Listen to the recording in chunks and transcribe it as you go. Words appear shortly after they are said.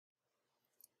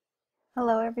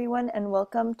Hello everyone and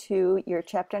welcome to your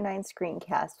Chapter 9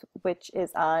 screencast, which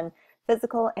is on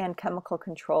physical and chemical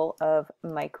control of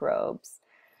microbes.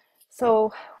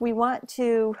 So we want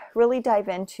to really dive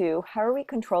into how are we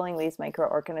controlling these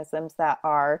microorganisms that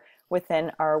are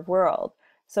within our world.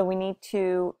 So we need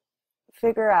to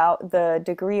figure out the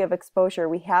degree of exposure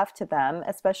we have to them,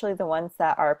 especially the ones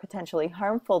that are potentially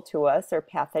harmful to us or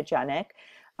pathogenic.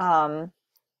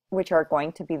 Which are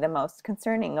going to be the most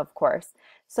concerning, of course.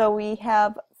 So we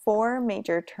have four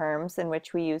major terms in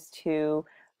which we use to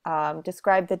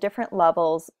describe the different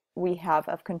levels we have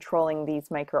of controlling these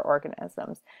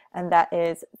microorganisms, and that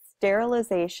is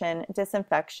sterilization,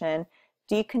 disinfection,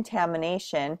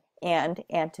 decontamination, and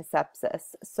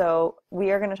antisepsis. So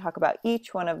we are going to talk about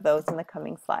each one of those in the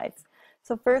coming slides.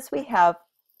 So first we have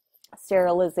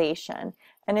sterilization.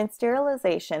 And in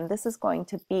sterilization, this is going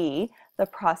to be the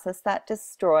process that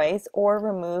destroys or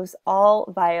removes all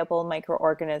viable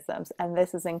microorganisms, and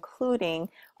this is including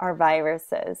our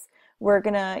viruses. We're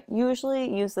going to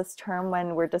usually use this term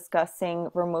when we're discussing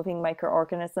removing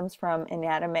microorganisms from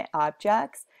inanimate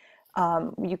objects.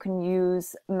 You can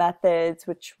use methods,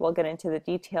 which we'll get into the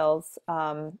details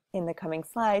in the coming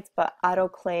slides, but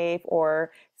autoclave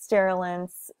or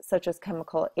sterilants such as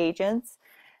chemical agents.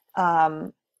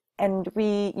 And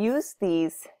we use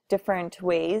these different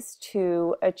ways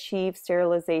to achieve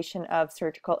sterilization of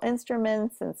surgical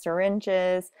instruments and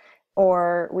syringes,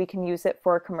 or we can use it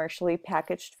for commercially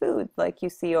packaged food, like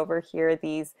you see over here,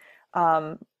 these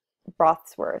brothsworths.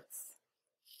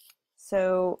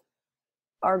 So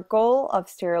our goal of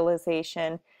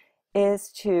sterilization is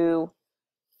to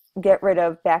get rid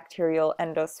of bacterial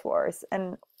endospores.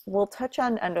 And we'll touch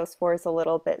on endospores a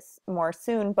little bit more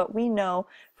soon, but we know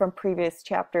from previous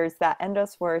chapters that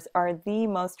endospores are the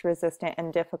most resistant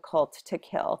and difficult to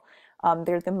kill.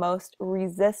 They're the most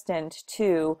resistant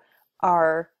to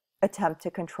our attempt to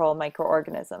control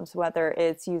microorganisms, whether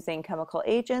it's using chemical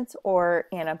agents or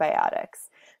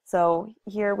antibiotics. So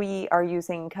here we are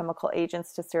using chemical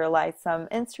agents to sterilize some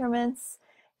instruments,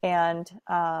 and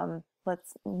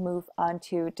let's move on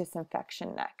to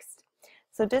disinfection next.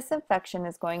 So disinfection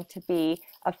is going to be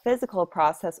a physical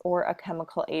process or a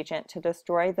chemical agent to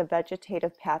destroy the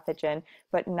vegetative pathogen,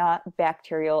 but not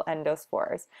bacterial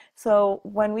endospores. So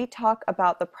when we talk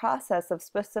about the process of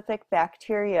specific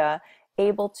bacteria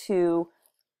able to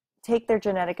take their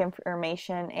genetic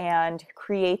information and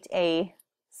create a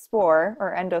spore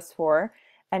or endospore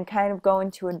and kind of go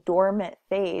into a dormant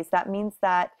phase, that means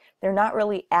that they're not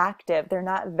really active, they're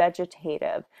not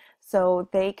vegetative. So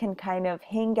they can kind of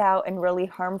hang out in really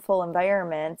harmful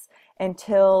environments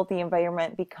until the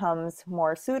environment becomes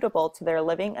more suitable to their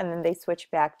living, and then they switch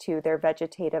back to their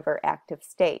vegetative or active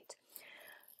state.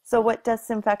 So what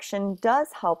disinfection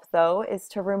does help, though, is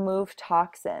to remove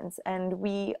toxins. And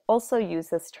we also use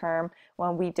this term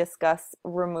when we discuss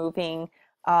removing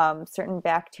certain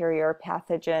bacteria or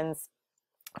pathogens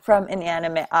from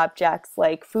inanimate objects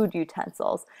like food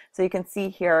utensils. So you can see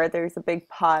here there's a big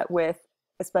pot with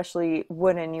especially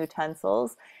wooden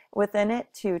utensils within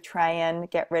it to try and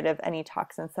get rid of any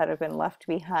toxins that have been left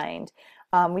behind.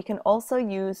 We can also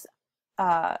use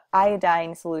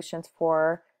iodine solutions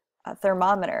for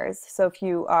thermometers. So if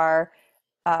you are,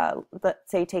 let's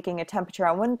say, taking a temperature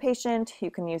on one patient, you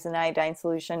can use an iodine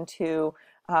solution to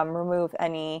remove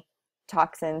any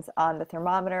toxins on the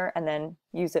thermometer and then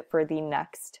use it for the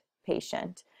next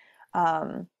patient.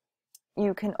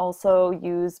 You can also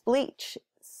use bleach.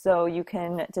 So you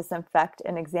can disinfect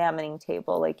an examining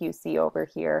table like you see over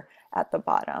here at the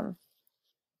bottom.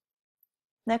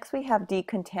 Next we have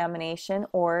decontamination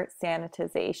or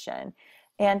sanitization.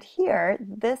 And here,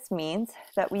 this means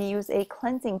that we use a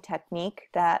cleansing technique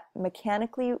that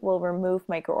mechanically will remove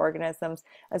microorganisms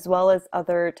as well as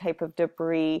other type of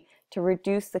debris to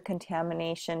reduce the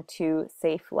contamination to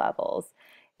safe levels.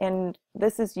 And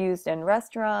this is used in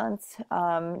restaurants,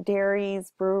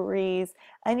 dairies, breweries,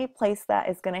 any place that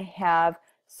is going to have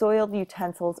soiled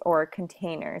utensils or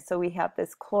containers. So we have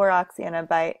this Clorox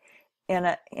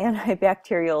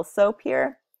antibacterial soap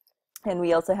here. And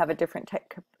we also have a different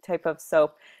type of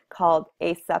soap called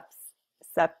asepsia.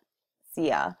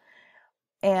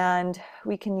 And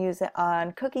we can use it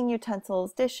on cooking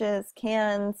utensils, dishes,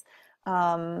 cans,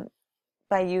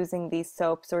 by using these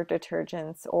soaps or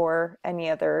detergents or any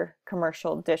other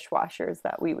commercial dishwashers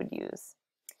that we would use.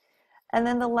 And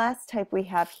then the last type we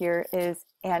have here is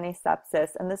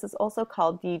antisepsis, and this is also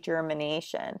called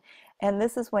degermination. And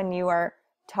this is when you are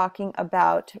talking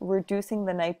about reducing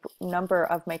the number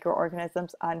of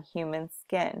microorganisms on human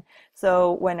skin.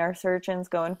 So when our surgeons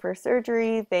go in for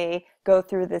surgery, they go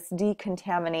through this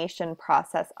decontamination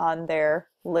process on their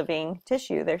living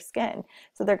tissue, their skin.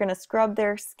 So they're going to scrub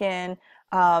their skin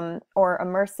or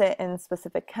immerse it in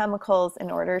specific chemicals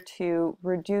in order to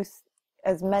reduce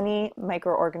as many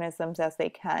microorganisms as they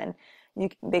can.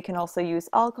 They can also use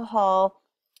alcohol,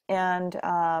 and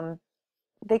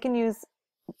they can use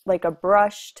like a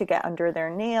brush to get under their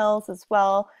nails as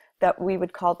well, that we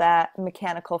would call that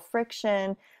mechanical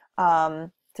friction,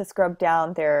 to scrub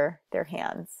down their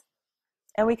hands.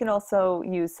 And we can also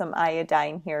use some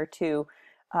iodine here too.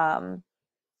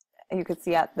 You could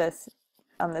see at this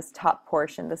on this top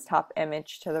portion, this top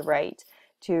image to the right,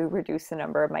 to reduce the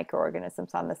number of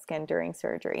microorganisms on the skin during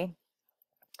surgery.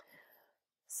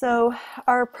 So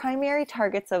our primary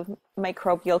targets of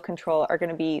microbial control are going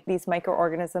to be these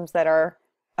microorganisms that are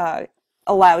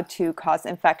allowed to cause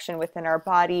infection within our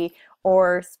body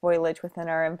or spoilage within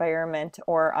our environment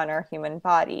or on our human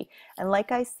body. And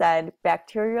like I said,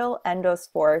 bacterial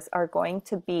endospores are going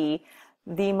to be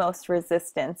the most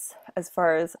resistant as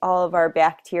far as all of our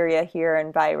bacteria here,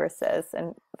 and viruses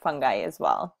and fungi as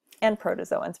well, and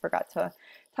protozoans. Forgot to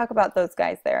talk about those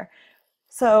guys there.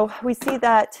 So we see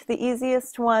that the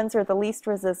easiest ones, or the least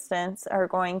resistant, are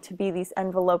going to be these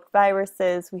enveloped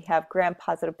viruses. We have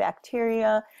gram-positive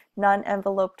bacteria,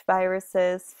 non-enveloped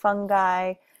viruses,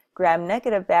 fungi,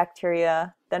 gram-negative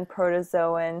bacteria, then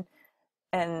protozoan,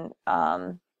 and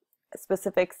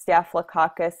specific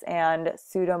Staphylococcus and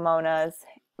Pseudomonas.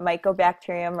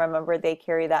 Mycobacterium, remember they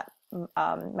carry that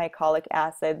mycolic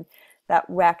acid, that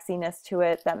waxiness to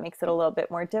it that makes it a little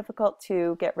bit more difficult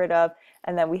to get rid of.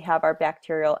 And then we have our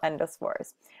bacterial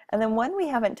endospores. And then one we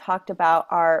haven't talked about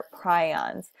are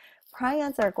prions.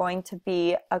 Prions are going to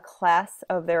be a class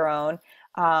of their own.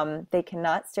 They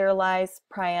cannot sterilize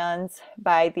prions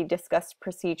by the discussed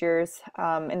procedures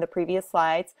in the previous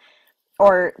slides,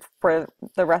 or for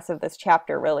the rest of this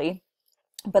chapter really,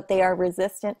 but they are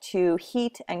resistant to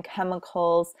heat and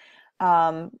chemicals,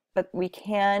 but we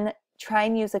can try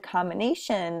and use a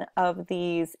combination of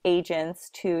these agents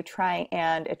to try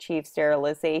and achieve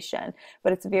sterilization.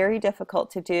 But it's very difficult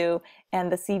to do,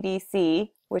 and the CDC,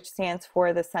 which stands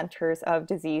for the Centers of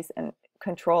Disease and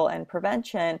Control and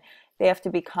Prevention, they have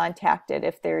to be contacted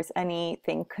if there's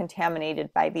anything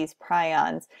contaminated by these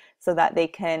prions, so that they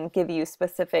can give you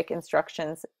specific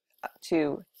instructions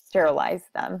to sterilize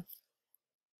them.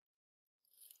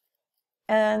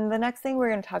 And the next thing we're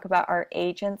going to talk about are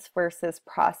agents versus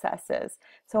processes.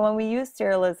 So when we use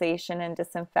sterilization and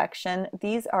disinfection,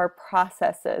 these are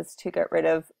processes to get rid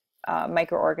of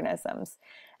microorganisms.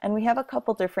 And we have a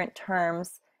couple different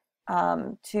terms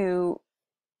to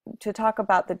talk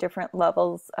about the different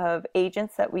levels of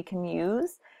agents that we can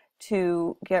use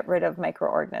to get rid of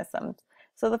microorganisms.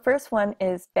 So the first one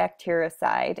is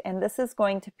bactericide, and this is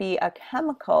going to be a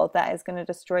chemical that is going to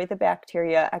destroy the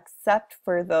bacteria except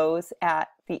for those at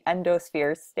the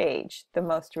endosphere stage, the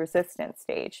most resistant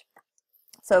stage.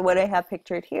 So what I have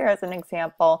pictured here as an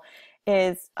example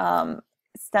is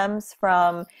stems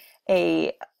from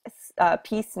a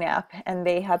pea snap, and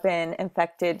they have been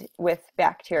infected with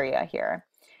bacteria here.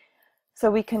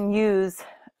 So we can use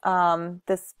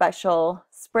this special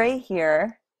spray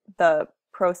here, the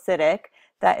Procytic,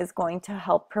 that is going to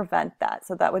help prevent that.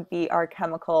 So that would be our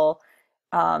chemical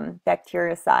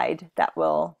bactericide that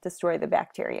will destroy the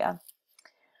bacteria.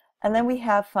 And then we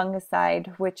have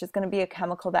fungicide, which is going to be a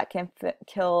chemical that can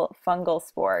kill fungal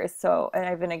spores. So I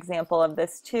have an example of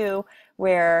this too,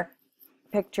 where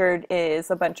pictured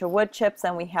is a bunch of wood chips,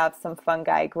 and we have some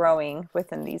fungi growing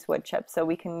within these wood chips. So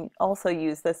we can also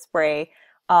use this spray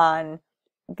on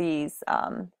these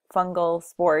fungal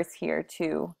spores here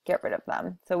to get rid of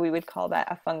them. So we would call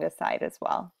that a fungicide as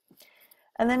well.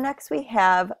 And then next we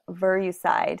have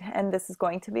virucide, and this is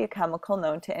going to be a chemical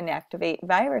known to inactivate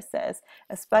viruses,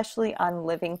 especially on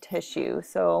living tissue.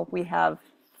 So we have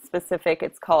specific,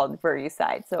 it's called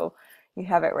virucide. So you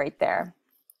have it right there.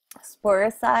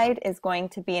 Sporicide is going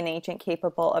to be an agent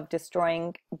capable of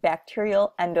destroying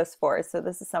bacterial endospores. So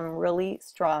this is some really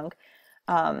strong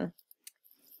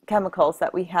chemicals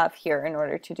that we have here in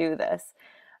order to do this.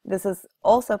 This is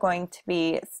also going to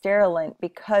be sterilant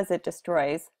because it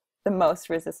destroys the most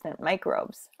resistant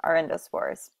microbes, our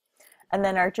endospores. And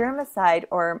then our germicide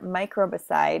or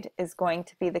microbicide is going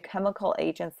to be the chemical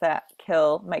agents that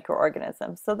kill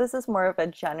microorganisms. So this is more of a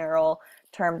general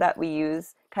term that we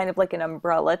use, kind of like an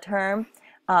umbrella term.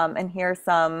 And here are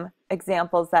some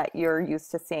examples that you're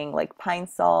used to seeing, like Pine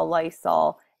Sol,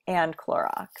 Lysol, and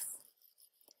Clorox.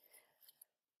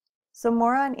 So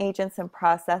more on agents and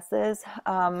processes.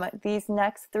 These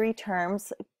next three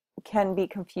terms can be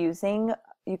confusing.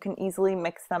 You can easily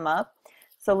mix them up.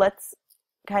 So let's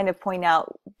kind of point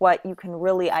out what you can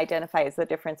really identify as the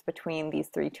difference between these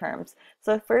three terms.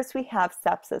 So first we have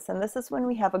sepsis, and this is when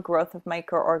we have a growth of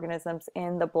microorganisms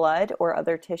in the blood or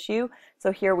other tissue.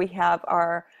 So here we have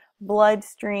our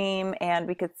bloodstream, and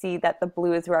we could see that the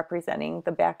blue is representing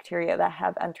the bacteria that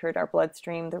have entered our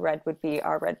bloodstream. The red would be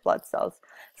our red blood cells.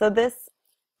 So this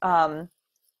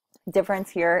difference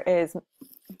here is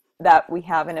that we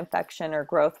have an infection or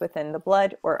growth within the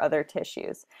blood or other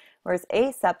tissues. Whereas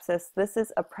asepsis, this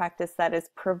is a practice that is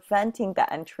preventing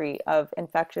the entry of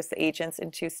infectious agents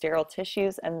into sterile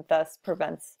tissues and thus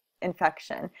prevents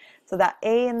infection. So that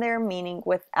A in there meaning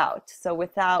without, so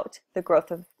without the growth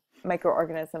of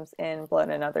microorganisms in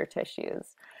blood and other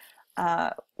tissues.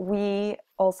 We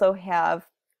also have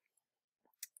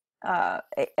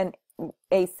an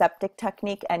aseptic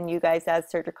technique, and you guys as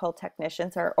surgical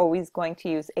technicians are always going to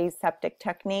use aseptic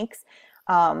techniques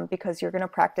because you're going to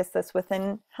practice this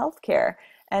within healthcare,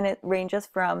 and it ranges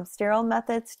from sterile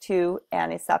methods to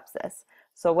antisepsis.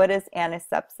 So what is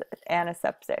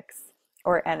antiseptics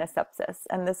or antisepsis?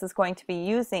 And this is going to be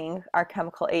using our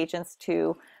chemical agents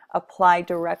to apply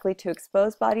directly to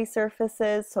exposed body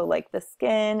surfaces, so like the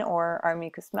skin or our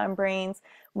mucous membranes,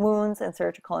 wounds, and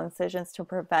surgical incisions to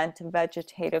prevent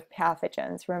vegetative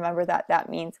pathogens. Remember that that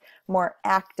means more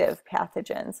active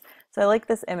pathogens. So I like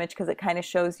this image because it kind of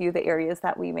shows you the areas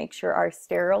that we make sure are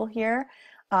sterile here.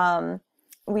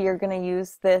 We are going to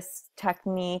use this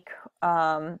technique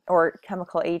or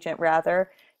chemical agent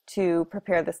rather to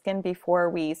prepare the skin before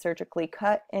we surgically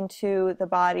cut into the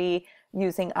body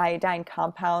using iodine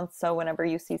compounds. So whenever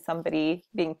you see somebody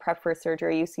being prepped for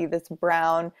surgery, you see this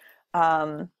brown,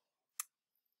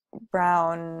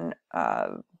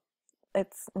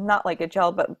 it's not like a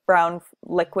gel, but brown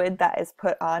liquid that is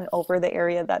put on over the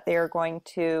area that they are going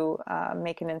to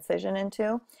make an incision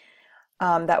into.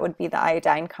 That would be the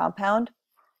iodine compound.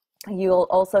 You'll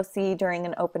also see during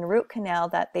an open root canal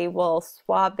that they will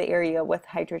swab the area with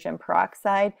hydrogen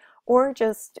peroxide, or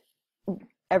just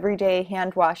everyday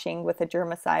hand washing with a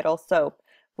germicidal soap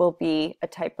will be a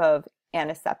type of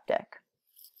antiseptic.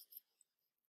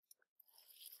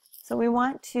 So we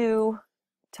want to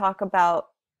talk about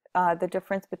the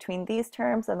difference between these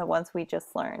terms and the ones we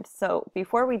just learned. So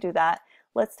before we do that,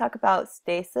 let's talk about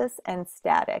stasis and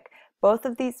static. Both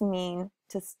of these mean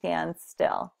to stand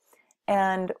still.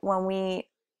 And when we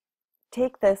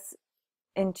take this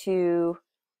into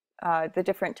the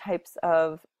different types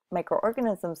of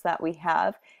microorganisms that we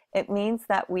have, it means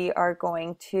that we are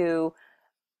going to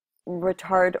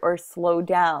retard or slow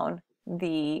down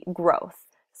the growth.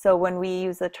 So when we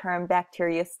use the term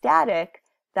bacteriostatic,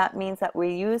 that means that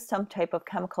we use some type of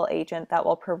chemical agent that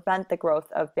will prevent the growth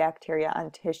of bacteria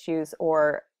on tissues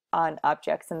or on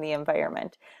objects in the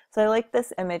environment. So I like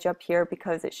this image up here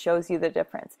because it shows you the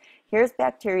difference. Here's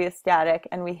bacteriostatic,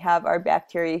 and we have our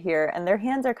bacteria here, and their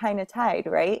hands are kind of tied,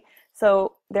 right?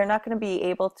 So they're not going to be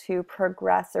able to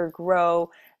progress or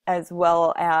grow as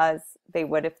well as they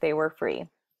would if they were free.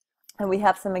 And we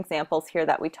have some examples here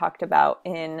that we talked about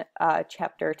in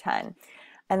chapter 10.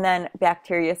 And then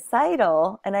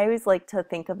bactericidal, and I always like to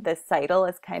think of this cidal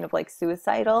as kind of like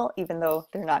suicidal, even though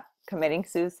they're not committing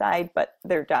suicide, but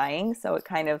they're dying. So it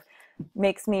kind of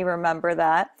makes me remember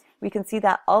that. We can see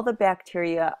that all the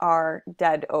bacteria are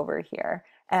dead over here.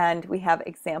 And we have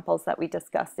examples that we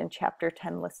discussed in chapter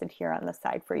 10 listed here on the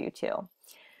side for you too.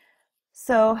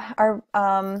 So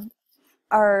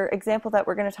our example that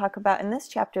we're going to talk about in this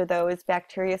chapter, though, is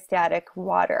bacteriostatic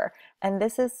water. And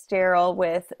this is sterile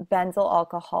with benzyl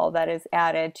alcohol that is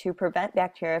added to prevent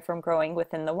bacteria from growing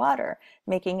within the water,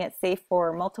 making it safe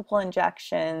for multiple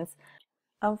injections.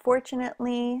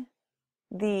 Unfortunately,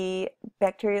 the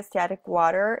bacteriostatic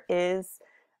water is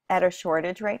at a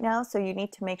shortage right now, so you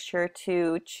need to make sure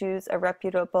to choose a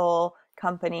reputable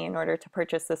company in order to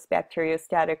purchase this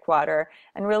bacteriostatic water.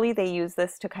 And really, they use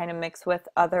this to kind of mix with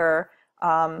other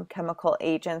chemical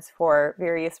agents for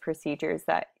various procedures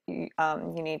that you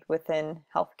need within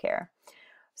healthcare.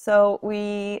 So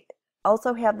we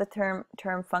also have the term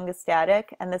fungostatic,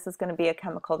 and this is going to be a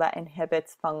chemical that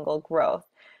inhibits fungal growth.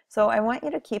 So I want you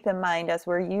to keep in mind as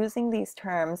we're using these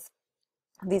terms,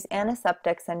 these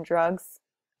antiseptics and drugs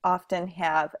often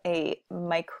have a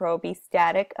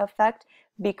microbistatic effect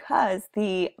because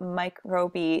the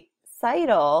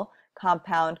microbicidal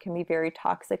compound can be very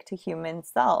toxic to human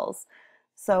cells.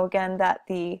 So again, that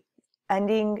the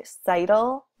ending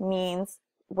cidal means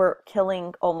we're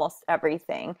killing almost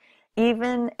everything.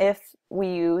 Even if we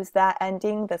use that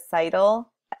ending, the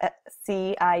cidal,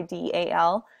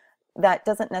 C-I-D-A-L, that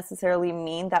doesn't necessarily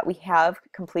mean that we have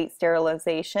complete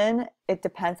sterilization. It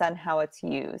depends on how it's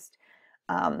used.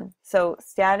 So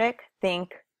static,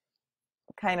 think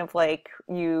kind of like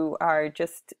you are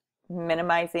just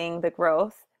minimizing the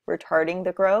growth, retarding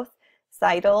the growth.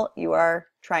 Cidal, you are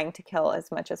trying to kill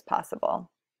as much as possible.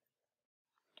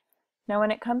 Now,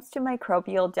 when it comes to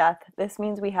microbial death, this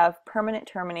means we have permanent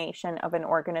termination of an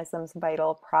organism's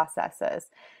vital processes.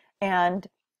 And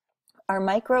our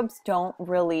microbes don't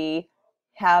really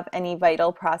have any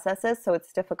vital processes, so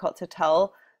it's difficult to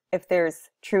tell if there's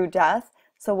true death.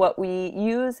 So what we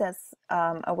use as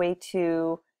a way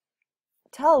to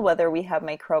tell whether we have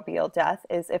microbial death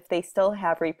is if they still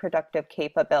have reproductive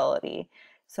capability.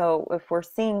 So if we're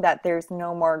seeing that there's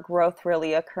no more growth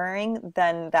really occurring,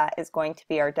 then that is going to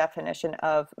be our definition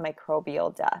of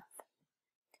microbial death.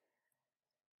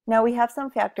 Now we have some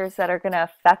factors that are going to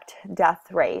affect death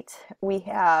rate. We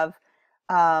have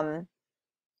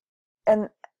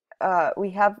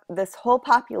we have this whole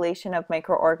population of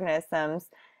microorganisms,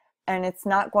 and it's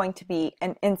not going to be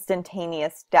an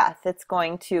instantaneous death. It's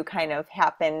going to kind of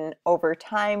happen over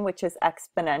time, which is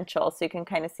exponential. So you can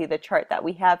kind of see the chart that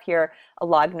we have here, a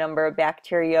log number of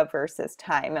bacteria versus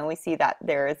time, and we see that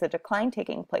there is a decline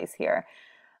taking place here.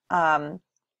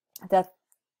 That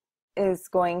is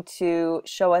going to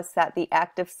show us that the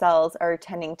active cells are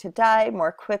tending to die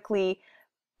more quickly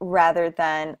rather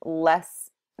than less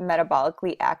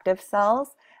metabolically active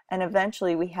cells. And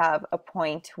eventually we have a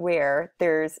point where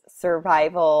there's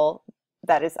survival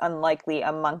that is unlikely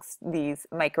amongst these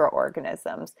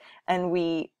microorganisms. And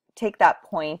we take that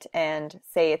point and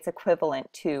say it's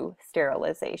equivalent to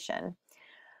sterilization.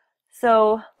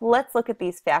 So let's look at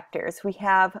these factors. We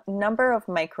have number of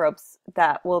microbes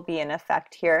that will be in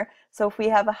effect here. So if we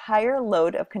have a higher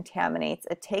load of contaminants,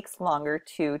 it takes longer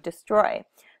to destroy.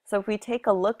 So if we take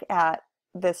a look at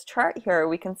this chart here,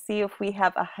 we can see if we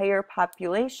have a higher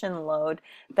population load,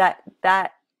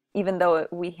 that even though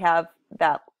we have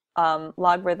that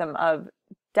logarithm of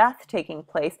death taking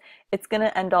place, it's going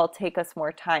to end all take us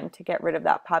more time to get rid of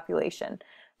that population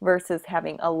versus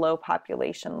having a low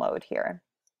population load here.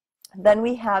 Then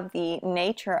we have the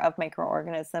nature of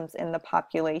microorganisms in the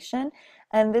population,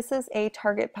 and this is a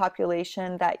target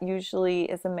population that usually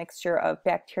is a mixture of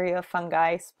bacteria,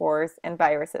 fungi, spores, and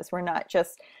viruses. We're not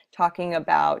just talking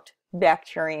about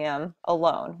bacterium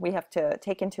alone. We have to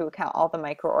take into account all the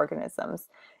microorganisms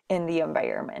in the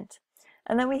environment.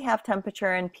 And then we have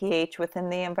temperature and pH within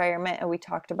the environment, and we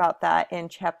talked about that in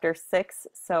chapter 6,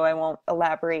 so I won't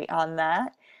elaborate on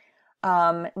that.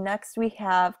 Next we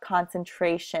have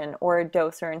concentration or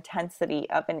dose or intensity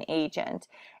of an agent,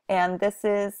 and this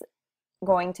is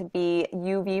going to be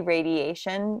UV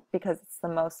radiation because it's the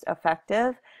most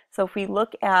effective. So if we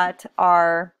look at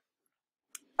our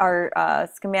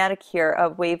schematic here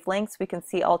of wavelengths, we can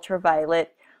see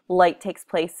ultraviolet light takes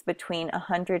place between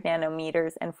 100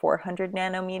 nanometers and 400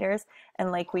 nanometers,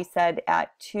 and like we said,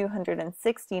 at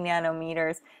 260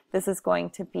 nanometers, this is going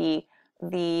to be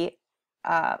the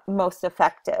most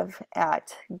effective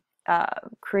at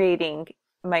creating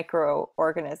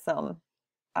microorganism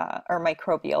or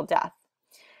microbial death.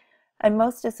 And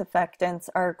most disinfectants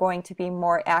are going to be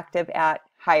more active at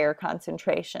higher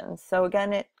concentrations. So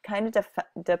again, it kind of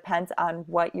depends on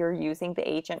what you're using the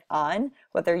agent on,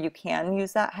 whether you can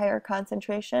use that higher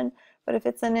concentration. But if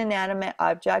it's an inanimate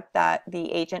object that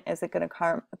the agent isn't going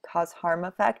to cause harm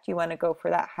effect, you want to go for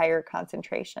that higher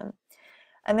concentration.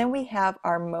 And then we have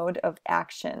our mode of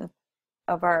action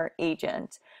of our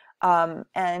agent.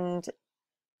 And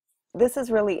this is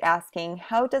really asking,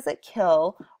 how does it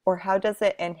kill or how does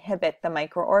it inhibit the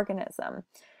microorganism?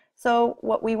 So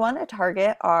what we want to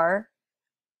target are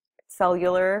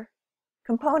cellular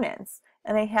components.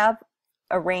 And I have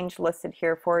a range listed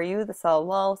here for you: the cell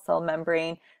wall, cell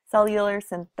membrane, cellular,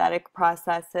 synthetic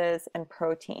processes, and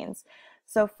proteins.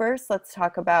 So first, let's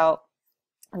talk about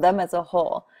them as a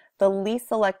whole. The least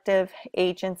selective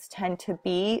agents tend to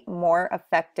be more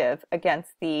effective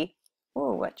against the,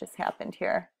 ooh, what just happened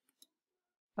here?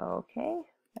 Okay,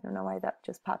 I don't know why that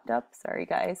just popped up. Sorry,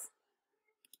 guys.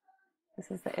 This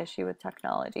is the issue with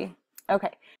technology.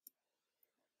 Okay,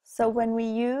 so when we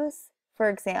use, for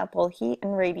example, heat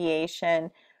and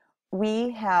radiation,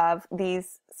 we have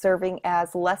these serving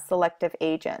as less selective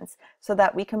agents so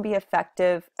that we can be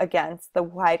effective against the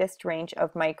widest range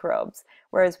of microbes.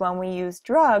 Whereas when we use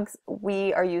drugs,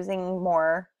 we are using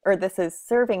more, or this is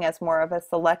serving as more of a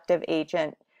selective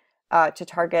agent to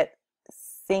target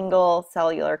single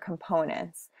cellular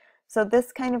components. So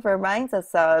this kind of reminds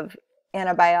us of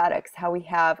antibiotics, how we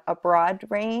have a broad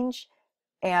range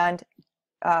and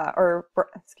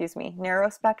excuse me, narrow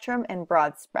spectrum and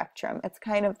broad spectrum. It's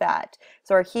kind of that.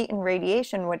 So our heat and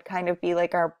radiation would kind of be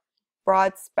like our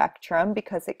broad spectrum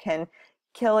because it can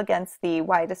kill against the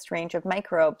widest range of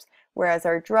microbes, whereas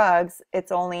our drugs,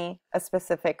 it's only a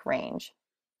specific range.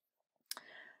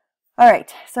 All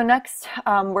right, so next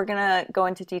we're going to go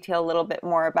into detail a little bit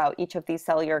more about each of these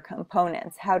cellular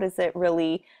components. How does it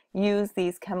really use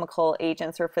these chemical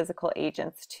agents or physical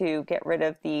agents to get rid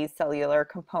of these cellular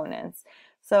components?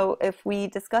 So if we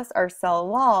discuss our cell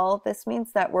wall, this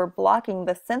means that we're blocking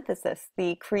the synthesis,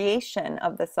 the creation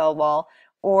of the cell wall,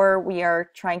 or we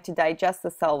are trying to digest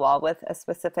the cell wall with a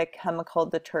specific chemical,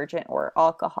 detergent, or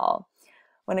alcohol.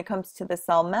 When it comes to the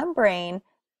cell membrane,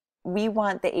 we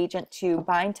want the agent to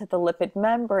bind to the lipid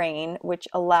membrane, which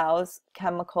allows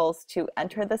chemicals to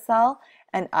enter the cell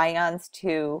and ions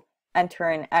to enter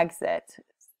and exit.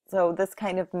 So this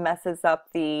kind of messes up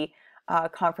the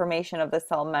conformation of the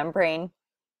cell membrane,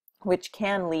 which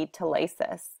can lead to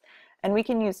lysis. And we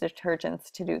can use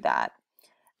detergents to do that.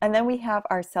 And then we have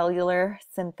our cellular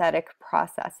synthetic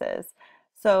processes.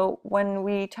 So when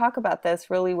we talk about this,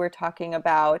 really we're talking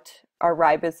about our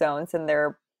ribosomes and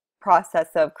their process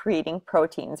of creating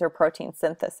proteins or protein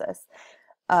synthesis.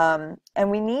 And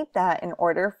we need that in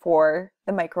order for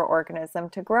the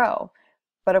microorganism to grow.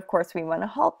 But of course we want to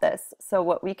halt this. So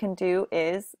what we can do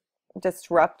is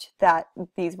disrupt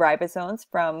these ribosomes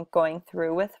from going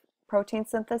through with protein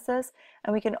synthesis,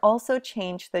 and we can also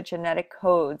change the genetic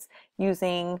codes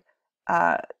using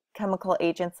chemical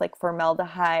agents like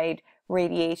formaldehyde,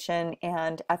 radiation,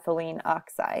 and ethylene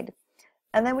oxide.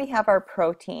 And then we have our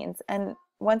proteins, and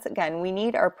once again, we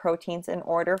need our proteins in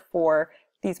order for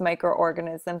these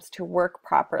microorganisms to work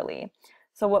properly.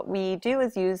 So what we do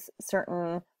is use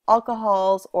certain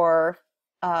alcohols or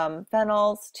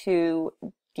phenols to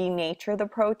denature the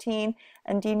protein.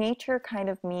 And denature kind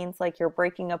of means like you're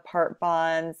breaking apart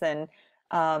bonds and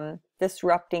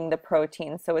disrupting the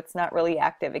protein. So it's not really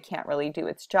active. It can't really do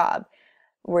its job.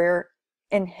 We're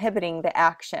inhibiting the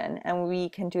action, and we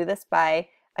can do this by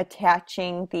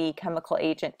attaching the chemical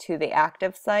agent to the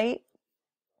active site,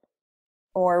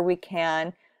 or we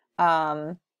can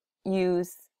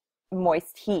use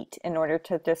moist heat in order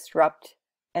to disrupt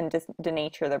and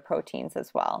denature the proteins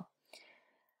as well.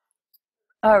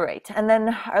 All right, and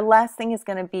then our last thing is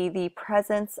going to be the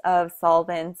presence of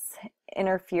solvents,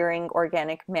 interfering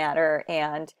organic matter,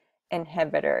 and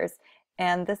inhibitors.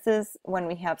 And this is when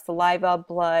we have saliva,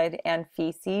 blood, and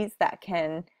feces that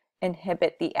can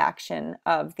inhibit the action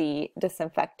of the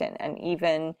disinfectant and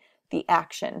even the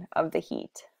action of the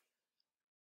heat.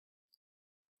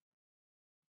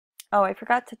 Oh, I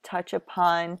forgot to touch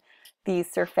upon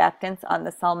these surfactants on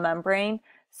the cell membrane.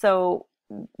 So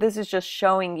this is just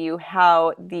showing you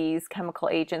how these chemical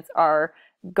agents are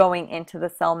going into the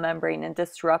cell membrane and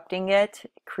disrupting it,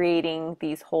 creating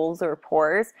these holes or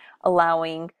pores,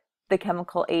 allowing the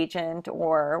chemical agent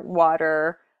or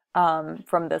water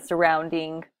from the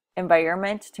surrounding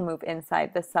environment to move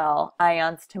inside the cell,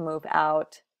 ions to move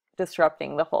out,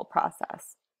 disrupting the whole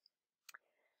process.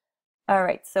 All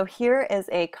right, so here is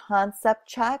a concept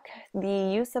check. The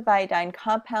use of iodine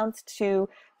compounds to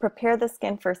prepare the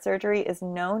skin for surgery is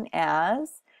known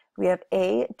as, we have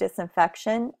A,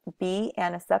 disinfection, B,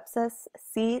 antisepsis,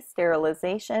 C,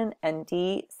 sterilization, and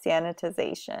D,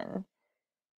 sanitization.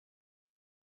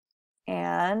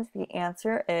 And the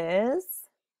answer is,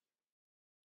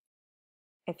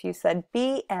 if you said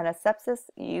B, antisepsis,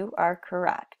 you are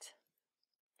correct.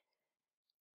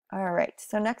 All right,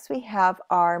 so next we have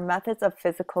our methods of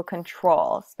physical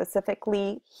control,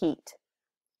 specifically heat.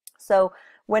 So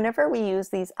whenever we use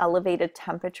these elevated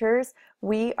temperatures,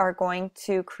 we are going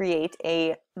to create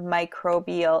a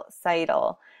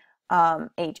microbicidal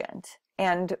agent.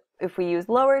 And if we use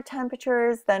lower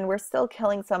temperatures, then we're still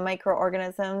killing some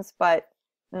microorganisms, but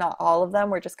not all of them.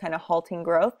 We're just kind of halting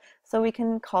growth. So we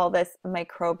can call this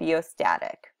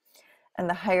microbiostatic. And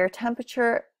the higher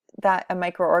temperature that a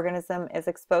microorganism is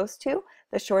exposed to,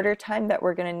 the shorter time that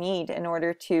we're going to need in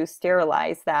order to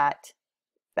sterilize that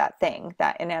thing,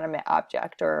 that inanimate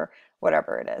object or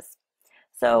whatever it is.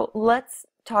 So let's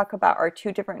talk about our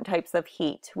two different types of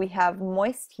heat. We have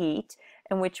moist heat,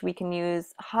 in which we can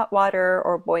use hot water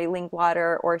or boiling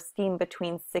water or steam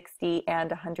between 60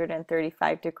 and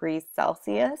 135 degrees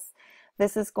Celsius.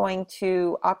 This is going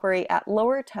to operate at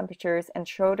lower temperatures and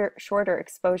shorter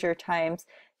exposure times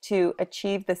to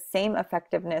achieve the same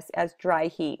effectiveness as dry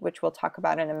heat, which we'll talk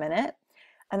about in a minute.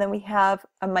 And then we have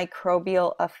a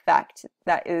microbial effect.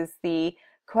 That is the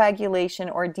coagulation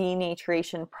or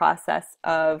denaturation process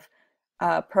of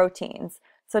proteins.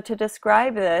 So to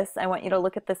describe this, I want you to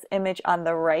look at this image on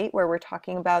the right where we're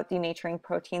talking about denaturing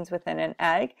proteins within an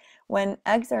egg. When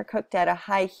eggs are cooked at a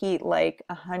high heat, like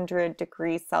 100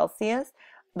 degrees Celsius,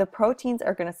 the proteins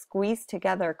are going to squeeze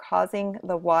together, causing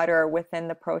the water within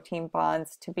the protein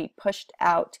bonds to be pushed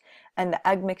out, and the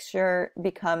egg mixture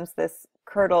becomes this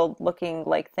curdled looking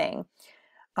like thing.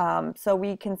 So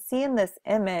we can see in this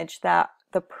image that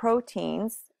the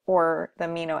proteins, or the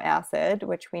amino acid,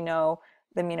 which we know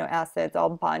the amino acids all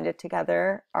bonded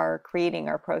together are creating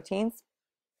our proteins,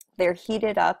 they're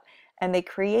heated up and they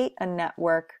create a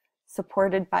network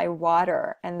supported by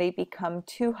water, and they become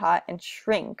too hot and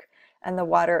shrink, and the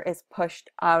water is pushed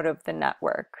out of the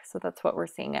network. So that's what we're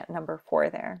seeing at number 4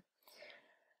 there.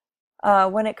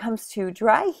 When it comes to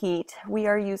dry heat, we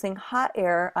are using hot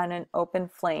air on an open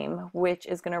flame, which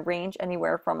is going to range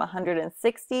anywhere from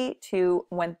 160 to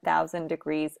 1000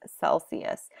 degrees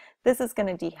Celsius. This is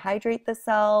going to dehydrate the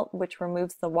cell, which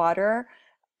removes the water,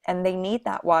 and they need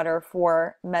that water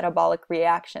for metabolic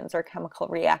reactions or chemical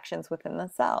reactions within the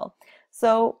cell.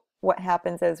 So what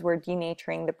happens is we're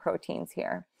denaturing the proteins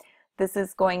here. This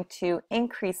is going to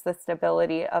increase the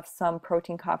stability of some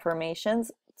protein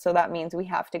conformations. So that means we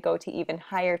have to go to even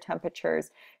higher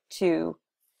temperatures to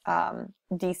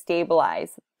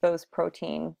destabilize those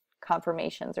protein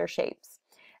conformations or shapes.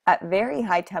 At very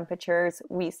high temperatures,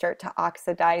 we start to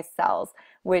oxidize cells,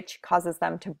 which causes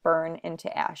them to burn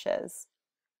into ashes.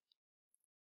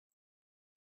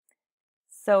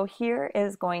 So here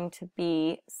is going to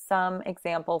be some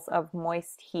examples of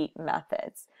moist heat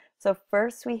methods. So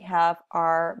first we have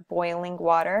our boiling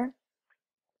water.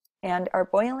 And our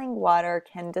boiling water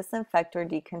can disinfect or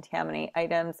decontaminate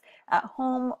items at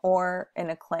home or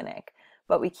in a clinic,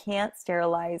 but we can't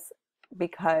sterilize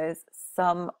because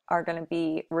some are going to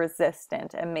be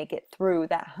resistant and make it through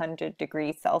that 100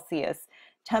 degrees Celsius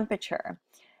temperature.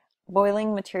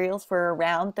 Boiling materials for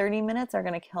around 30 minutes are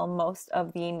going to kill most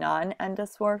of the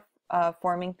non-endospore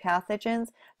forming pathogens,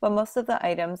 but most of the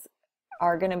items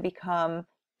are going to become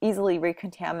easily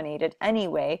recontaminated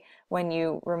anyway when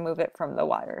you remove it from the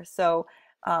water. So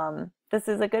this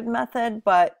is a good method,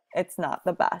 but it's not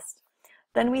the best.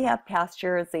 Then we have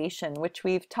pasteurization, which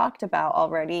we've talked about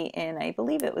already in, I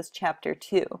believe it was chapter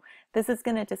 2. This is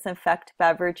going to disinfect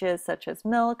beverages such as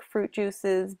milk, fruit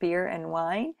juices, beer, and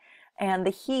wine. And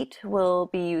the heat will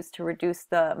be used to reduce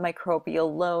the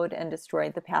microbial load and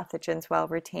destroy the pathogens while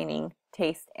retaining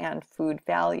taste and food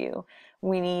value.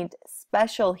 We need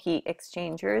special heat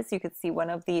exchangers. You could see one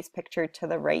of these pictured to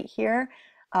the right here.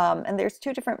 And there's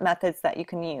 2 different methods that you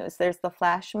can use. There's the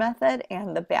flash method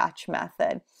and the batch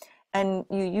method. And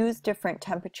you use different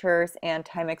temperatures and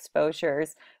time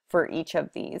exposures for each of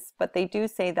these, but they do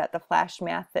say that the flash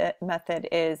method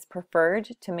is preferred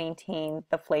to maintain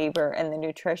the flavor and the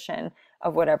nutrition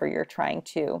of whatever you're trying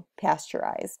to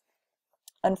pasteurize.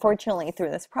 Unfortunately, through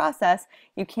this process,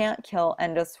 you can't kill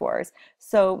endospores.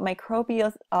 So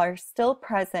microbia are still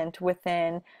present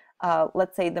within,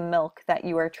 let's say, the milk that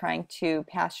you are trying to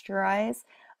pasteurize,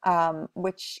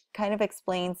 which kind of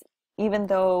explains, even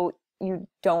though you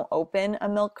don't open a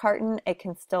milk carton, it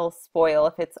can still spoil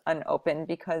if it's unopened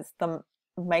because the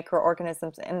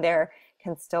microorganisms in there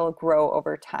can still grow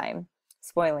over time,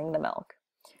 spoiling the milk.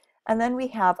 And then we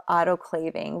have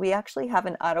autoclaving. We actually have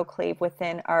an autoclave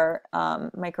within our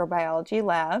microbiology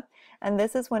lab, and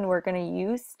this is when we're going to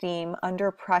use steam under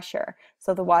pressure.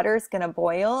 So the water is going to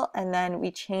boil, and then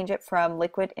we change it from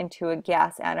liquid into a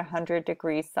gas at 100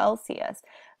 degrees Celsius.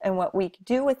 And what we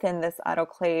do within this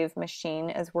autoclave machine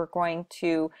is we're going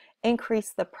to increase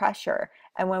the pressure,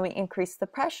 and when we increase the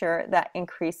pressure, that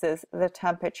increases the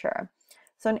temperature.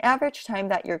 So an average time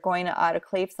that you're going to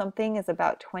autoclave something is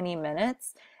about 20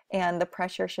 minutes. And the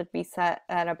pressure should be set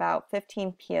at about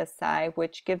 15 psi,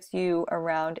 which gives you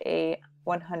around a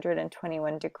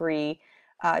 121 degree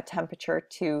temperature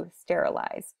to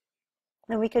sterilize.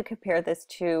 And we could compare this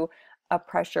to a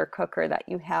pressure cooker that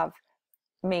you have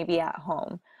maybe at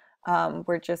home.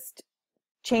 We're just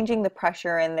changing the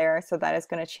pressure in there, so that is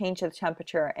going to change the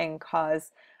temperature and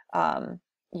cause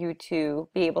you to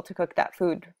be able to cook that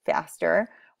food faster.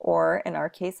 Or in our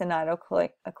case, in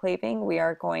autoclaving, we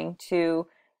are going to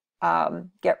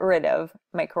get rid of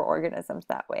microorganisms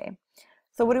that way.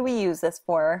 So what do we use this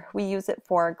for? We use it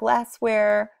for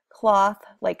glassware, cloth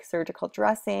like surgical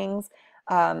dressings,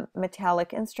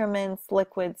 metallic instruments,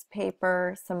 liquids,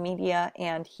 paper, some media,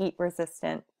 and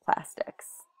heat-resistant plastics.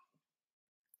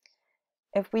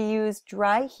 If we use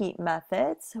dry heat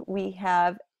methods, we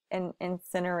have an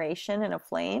incineration in a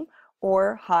flame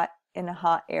or hot in a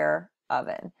hot air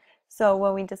oven. So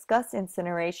when we discuss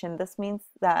incineration, this means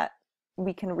that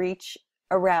we can reach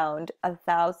around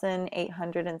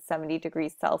 1,870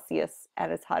 degrees Celsius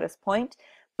at its hottest point,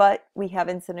 but we have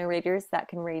incinerators that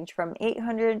can range from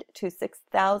 800 to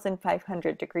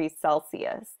 6,500 degrees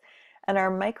Celsius. And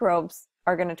our microbes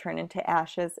are going to turn into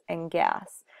ashes and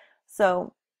gas.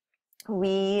 So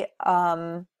we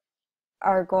are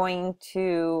going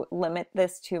to limit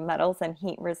this to metals and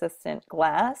heat-resistant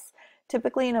glass.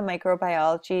 Typically in a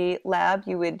microbiology lab,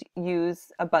 you would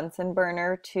use a Bunsen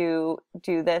burner to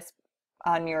do this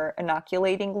on your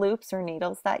inoculating loops or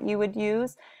needles that you would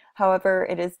use. However,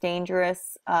 it is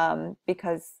dangerous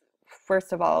because,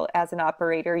 first of all, as an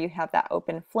operator, you have that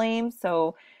open flame,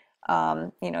 so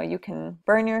you can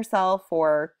burn yourself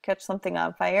or catch something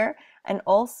on fire. And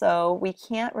also, we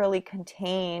can't really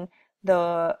contain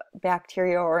the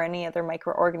bacteria or any other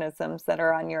microorganisms that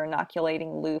are on your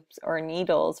inoculating loops or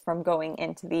needles from going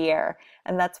into the air.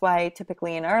 And that's why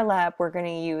typically in our lab, we're going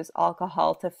to use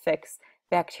alcohol to fix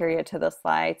bacteria to the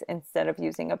slides instead of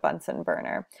using a Bunsen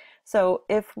burner. So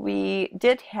if we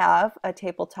did have a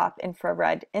tabletop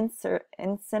infrared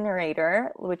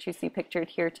incinerator, which you see pictured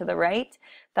here to the right,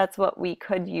 that's what we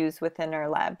could use within our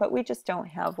lab, but we just don't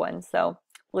have one, so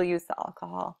we'll use the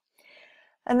alcohol.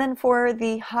 And then for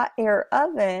the hot air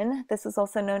oven, this is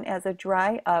also known as a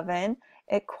dry oven,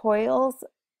 the coils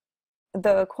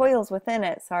within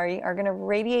it, are going to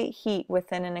radiate heat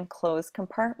within an enclosed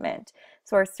compartment.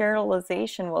 So our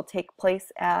sterilization will take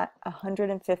place at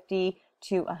 150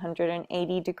 to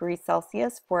 180 degrees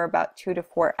Celsius for about 2 to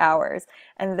 4 hours.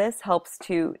 And this helps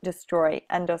to destroy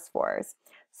endospores.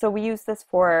 So we use this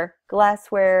for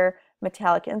glassware,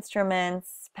 metallic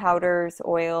instruments, powders,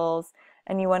 oils,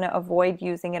 and you want to avoid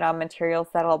using it on materials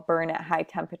that'll burn at high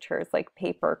temperatures like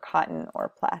paper, cotton, or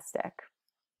plastic.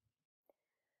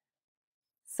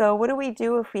 So what do we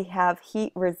do if we have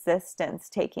heat resistance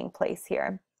taking place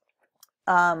here?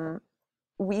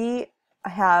 We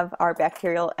have our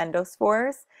bacterial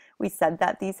endospores. We said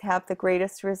that these have the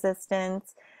greatest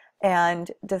resistance,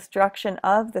 and destruction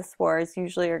of the spores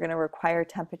usually are going to require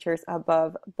temperatures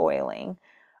above boiling.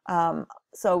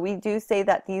 So we do say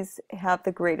that these have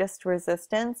the greatest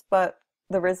resistance, but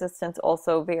the resistance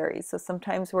also varies. So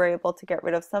sometimes we're able to get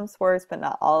rid of some spores, but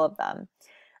not all of them.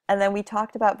 And then we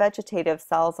talked about vegetative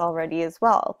cells already as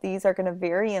well. These are going to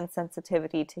vary in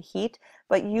sensitivity to heat,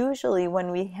 but usually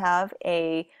when we have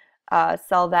a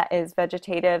cell that is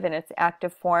vegetative in its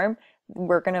active form,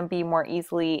 we're going to be more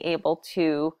easily able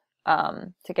to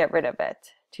get rid of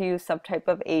it, to use some type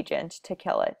of agent to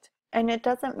kill it. And it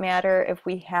doesn't matter if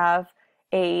we have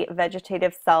a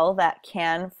vegetative cell that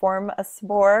can form a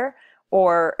spore,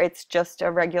 or it's just a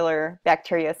regular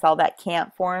bacteria cell that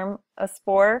can't form a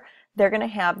spore. They're going to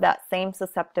have that same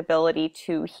susceptibility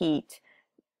to heat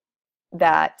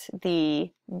that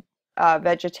the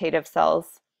vegetative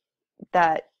cells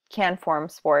that can form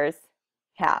spores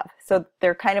have. So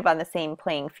they're kind of on the same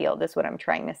playing field, is what I'm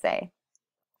trying to say.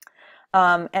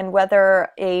 And whether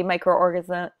a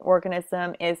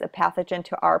microorganism is a pathogen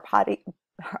to our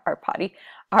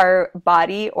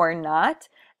body or not,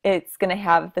 it's going to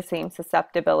have the same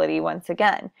susceptibility once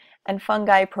again. And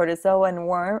fungi, protozoa, and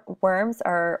worms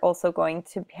are also going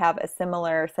to have a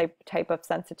similar type of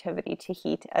sensitivity to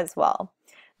heat as well.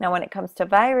 Now, when it comes to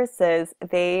viruses,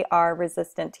 they are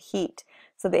resistant to heat.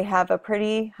 So they have a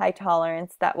pretty high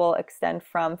tolerance that will extend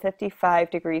from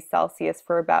 55 degrees Celsius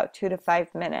for about 2 to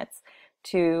 5 minutes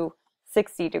to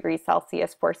 60 degrees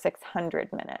Celsius for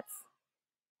 600 minutes.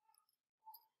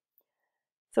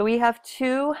 So we have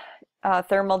two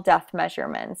thermal death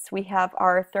measurements. We have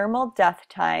our thermal death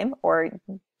time, or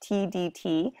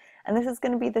TDT, and this is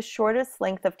going to be the shortest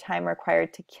length of time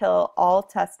required to kill all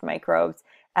test microbes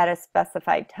at a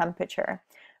specified temperature,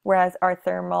 whereas our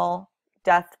thermal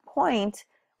death point,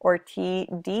 or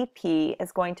TDP,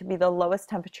 is going to be the lowest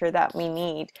temperature that we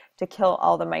need to kill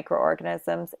all the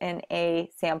microorganisms in a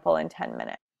sample in 10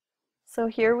 minutes. So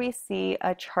here we see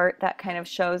a chart that kind of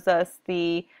shows us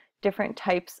the different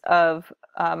types of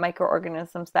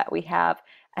microorganisms that we have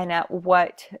and at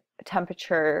what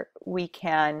temperature we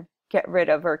can get rid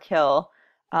of or kill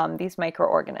these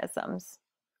microorganisms.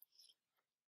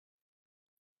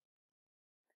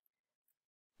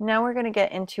 Now we're going to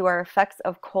get into our effects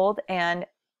of cold and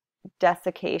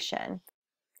desiccation.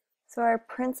 So our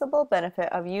principal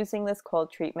benefit of using this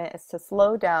cold treatment is to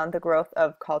slow down the growth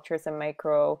of cultures and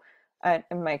microbes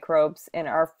in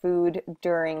our food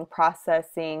during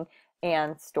processing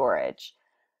and storage.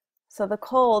 So the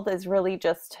cold is really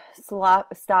just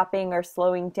stopping or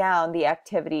slowing down the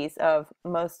activities of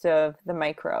most of the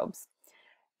microbes.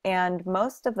 And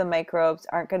most of the microbes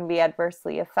aren't going to be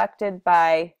adversely affected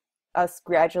by us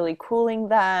gradually cooling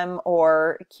them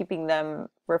or keeping them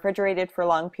refrigerated for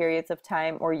long periods of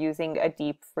time, or using a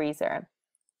deep freezer.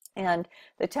 And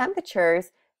the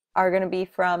temperatures are going to be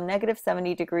from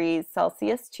 -70 degrees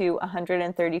Celsius to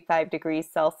 135 degrees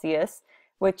Celsius,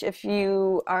 which, if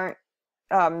you aren't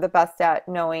the best at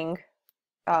knowing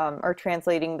or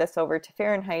translating this over to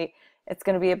Fahrenheit, it's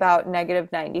going to be about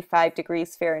 -95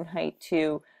 degrees Fahrenheit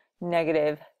to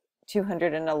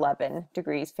 -211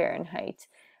 degrees Fahrenheit.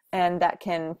 And that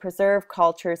can preserve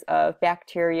cultures of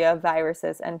bacteria,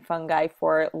 viruses, and fungi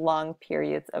for long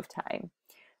periods of time.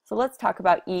 So let's talk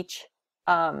about each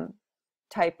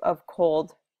type of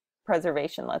cold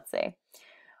preservation, let's say.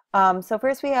 So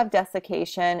first we have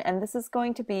desiccation, and this is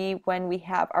going to be when we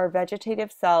have our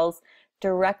vegetative cells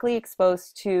directly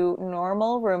exposed to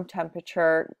normal room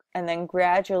temperature and then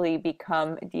gradually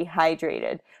become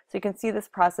dehydrated. So you can see this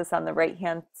process on the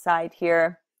right-hand side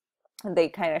here. They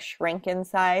kind of shrink in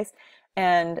size,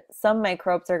 and some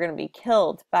microbes are going to be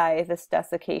killed by this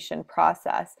desiccation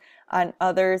process. On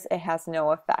others, it has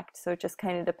no effect. So it just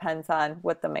kind of depends on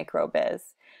what the microbe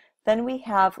is. Then we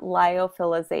have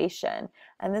lyophilization,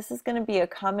 and this is going to be a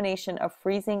combination of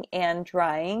freezing and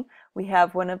drying. We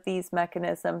have one of these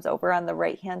mechanisms over on the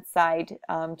right-hand side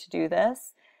to do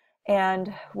this.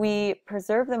 And we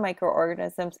preserve the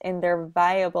microorganisms in their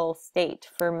viable state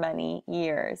for many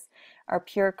years. Our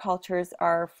pure cultures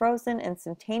are frozen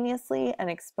instantaneously and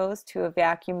exposed to a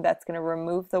vacuum that's going to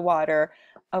remove the water,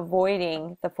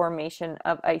 avoiding the formation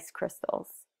of ice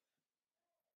crystals.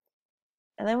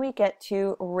 And then we get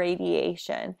to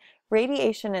radiation.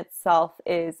 Radiation itself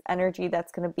is energy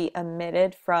that's going to be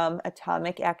emitted from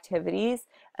atomic activities,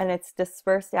 and it's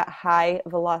dispersed at high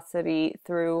velocity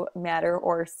through matter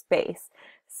or space.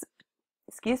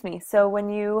 Excuse me. So when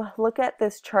you look at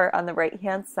this chart on the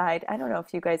right-hand side, I don't know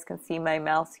if you guys can see my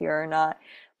mouse here or not,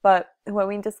 but when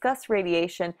we discuss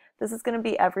radiation, this is going to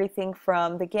be everything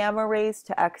from the gamma rays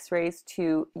to X-rays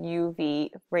to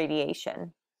UV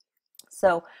radiation.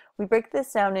 So we break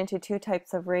this down into two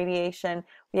types of radiation.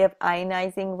 We have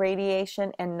ionizing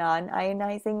radiation and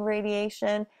non-ionizing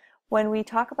radiation. When we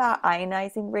talk about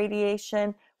ionizing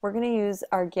radiation, we're going to use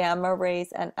our gamma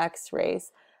rays and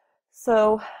X-rays.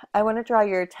 So I want to draw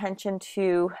your attention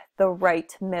to the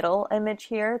right middle image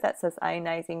here that says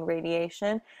ionizing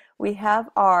radiation. We have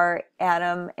our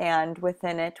atom, and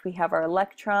within it we have our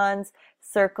electrons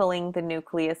circling the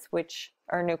nucleus, which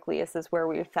our nucleus is where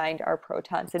we find our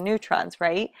protons and neutrons,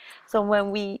 right? So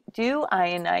when we do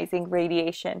ionizing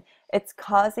radiation, it's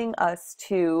causing us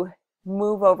to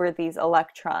move over these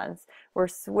electrons. We're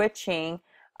switching,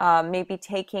 maybe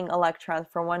taking electrons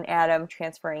from one atom,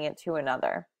 transferring it to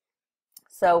another.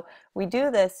 So we do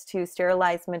this to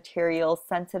sterilize materials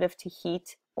sensitive to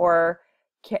heat or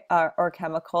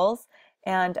chemicals,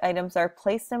 and items are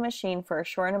placed in a machine for a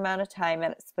short amount of time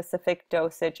at specific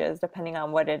dosages, depending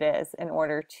on what it is, in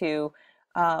order to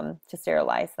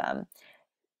sterilize them.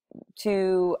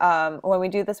 When we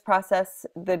do this process,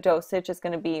 the dosage is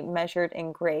going to be measured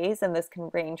in grays, and this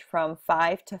can range from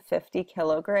 5 to 50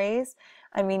 kilograys.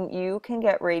 I mean, you can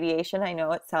get radiation. I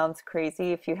know it sounds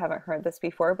crazy if you haven't heard this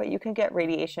before, but you can get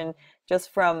radiation just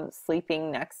from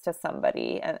sleeping next to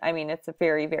somebody. And I mean, it's a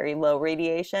very, very low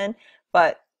radiation,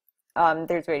 but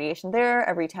there's radiation there.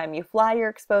 Every time you fly, you're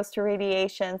exposed to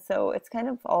radiation. So it's kind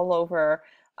of all over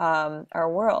our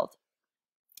world.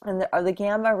 And the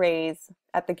gamma rays,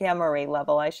 at the gamma ray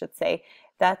level, I should say,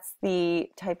 that's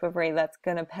the type of ray that's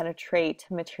going to penetrate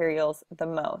materials the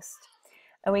most.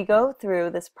 And we go through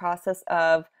this process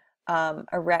of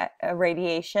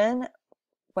irradiation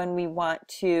when we want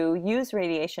to use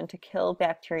radiation to kill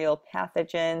bacterial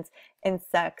pathogens,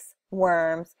 insects,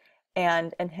 worms,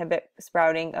 and inhibit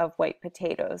sprouting of white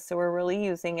potatoes. So we're really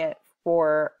using it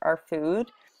for our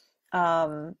food.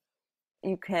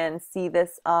 You can see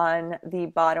this on the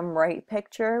bottom right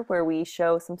picture where we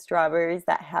show some strawberries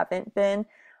that haven't been,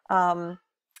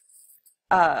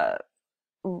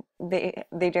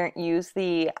 they don't use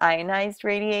the ionized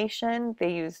radiation.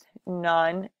 They use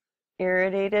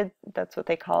non-irradiated, that's what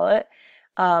they call it.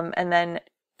 And then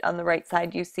on the right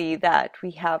side you see that we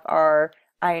have our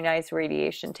ionized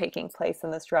radiation taking place,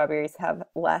 and the strawberries have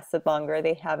lasted longer.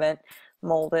 They haven't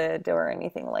molded or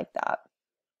anything like that.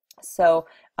 So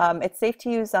it's safe to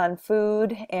use on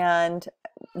food, and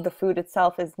the food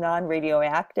itself is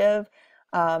non-radioactive.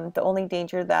 The only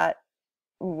danger that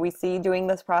we see doing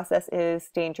this process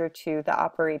is danger to the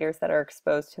operators that are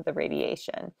exposed to the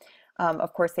radiation.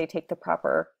 Of course, they take the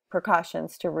proper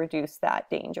precautions to reduce that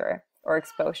danger or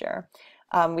exposure.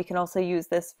 We can also use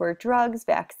this for drugs,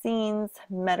 vaccines,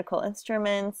 medical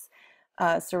instruments,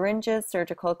 syringes,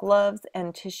 surgical gloves,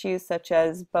 and tissues such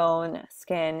as bone,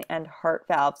 skin, and heart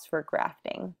valves for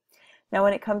grafting. Now,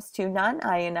 when it comes to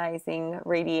non-ionizing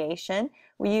radiation,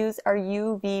 we use our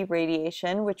UV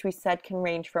radiation, which we said can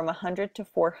range from 100 to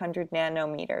 400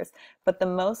 nanometers, but the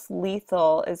most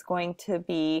lethal is going to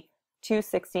be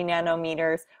 260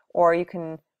 nanometers, or you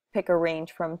can pick a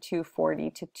range from 240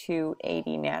 to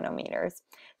 280 nanometers.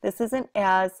 This isn't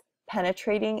as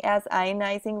penetrating as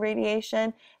ionizing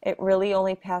radiation. It really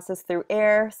only passes through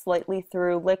air, slightly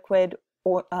through liquid,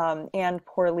 and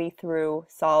poorly through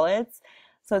solids.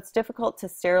 So it's difficult to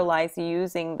sterilize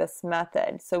using this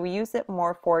method. So we use it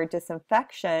more for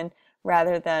disinfection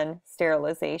rather than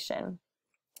sterilization.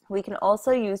 We can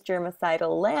also use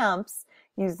germicidal lamps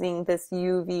using this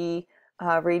UV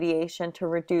radiation to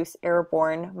reduce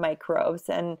airborne microbes.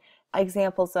 And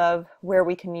examples of where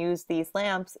we can use these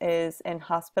lamps is in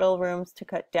hospital rooms to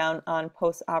cut down on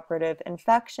post-operative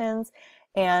infections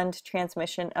and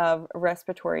transmission of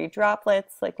respiratory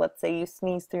droplets, like let's say you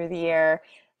sneeze through the air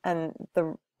and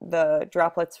the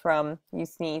droplets from you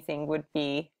sneezing would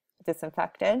be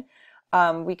disinfected.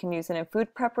 We can use it in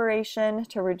food preparation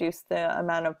to reduce the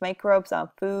amount of microbes on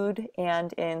food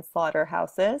and in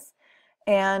slaughterhouses.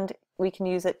 And we can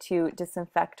use it to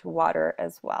disinfect water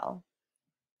as well.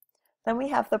 Then we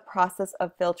have the process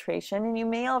of filtration, and you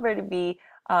may already be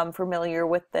familiar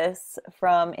with this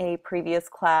from a previous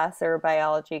class or a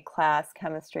biology class,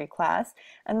 chemistry class.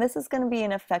 And this is going to be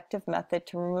an effective method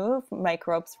to remove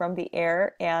microbes from the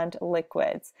air and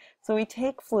liquids. So we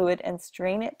take fluid and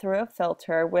strain it through a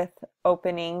filter with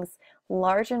openings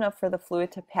large enough for the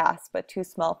fluid to pass, but too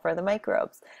small for the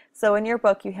microbes. So in your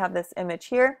book, you have this image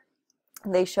here.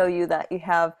 They show you that you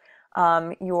have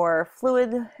your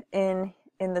fluid in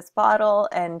this bottle,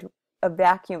 and a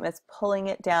vacuum is pulling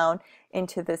it down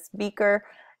into this beaker,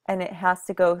 and it has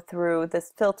to go through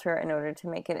this filter in order to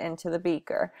make it into the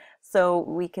beaker. So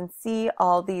we can see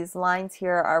all these lines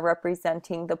here are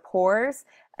representing the pores,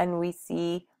 and we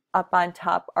see up on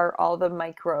top are all the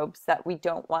microbes that we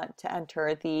don't want to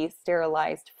enter the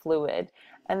sterilized fluid.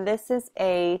 And this is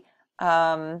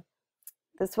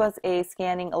this was a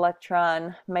scanning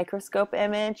electron microscope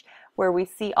image where we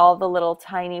see all the little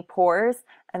tiny pores,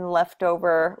 and left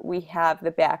over we have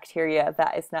the bacteria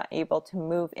that is not able to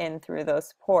move in through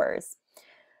those pores.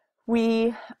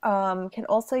 We can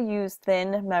also use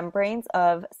thin membranes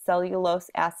of cellulose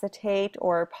acetate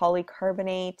or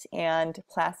polycarbonate and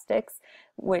plastics,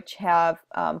 which have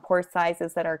pore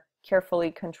sizes that are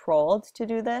carefully controlled to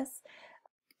do this.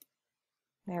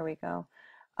 There we go.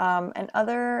 And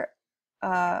other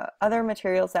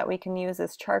materials that we can use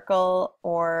is charcoal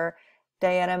or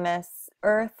diatomous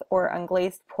earth or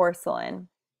unglazed porcelain.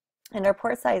 And our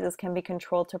pore sizes can be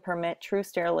controlled to permit true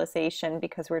sterilization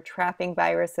because we're trapping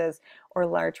viruses or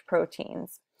large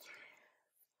proteins.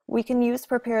 We can use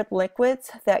prepared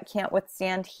liquids that can't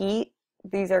withstand heat.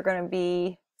 These are going to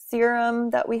be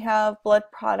serum that we have, blood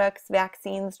products,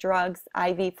 vaccines, drugs,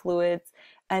 IV fluids,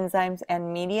 enzymes,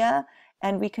 and media.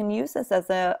 And we can use this as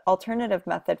an alternative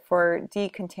method for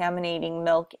decontaminating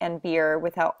milk and beer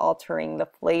without altering the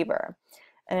flavor.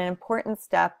 An important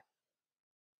step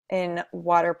in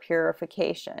water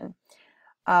purification.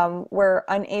 We're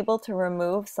unable to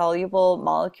remove soluble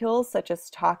molecules such as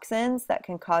toxins that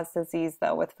can cause disease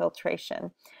though with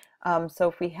filtration. So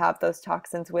if we have those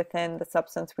toxins within the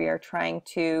substance we are trying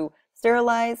to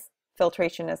sterilize,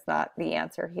 filtration is not the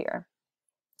answer here.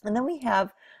 And then we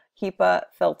have HEPA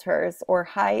filters, or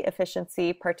high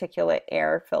efficiency particulate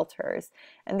air filters.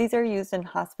 And these are used in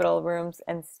hospital rooms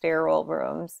and sterile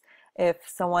rooms. If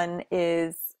someone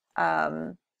has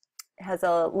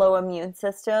a low immune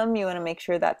system, you want to make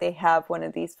sure that they have one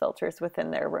of these filters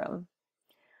within their room.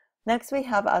 Next, we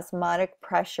have osmotic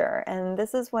pressure, and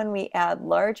this is when we add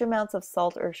large amounts of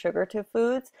salt or sugar to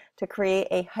foods to create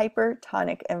a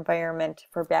hypertonic environment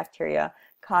for bacteria,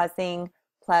 causing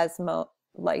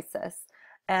plasmolysis.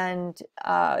 And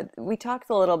we talked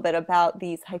a little bit about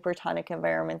these hypertonic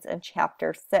environments in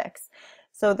Chapter 6.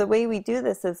 So the way we do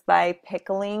this is by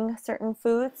pickling certain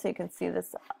foods. So you can see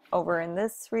this over in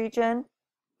this region.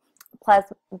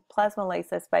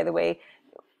 Plasmolysis, by the way,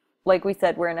 like we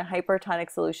said, we're in a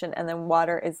hypertonic solution, and then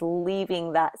water is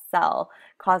leaving that cell,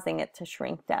 causing it to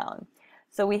shrink down.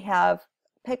 So we have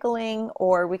pickling,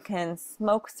 or we can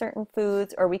smoke certain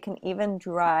foods, or we can even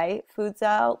dry foods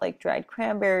out, like dried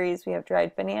cranberries. We have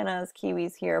dried bananas,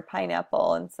 kiwis here,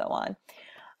 pineapple, and so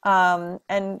on.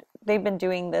 And they've been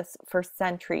doing this for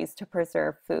centuries to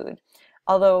preserve food,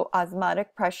 although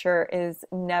osmotic pressure is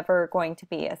never going to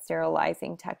be a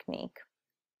sterilizing technique.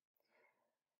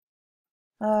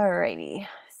 Alrighty,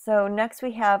 so next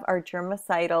we have our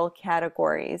germicidal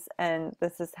categories, and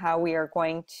this is how we are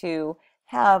going to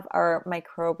have our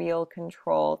microbial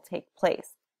control take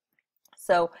place.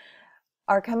 So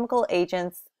our chemical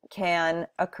agents can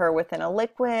occur within a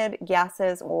liquid,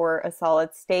 gases, or a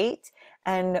solid state.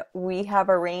 And we have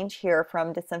a range here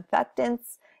from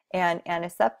disinfectants and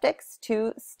antiseptics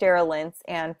to sterilants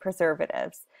and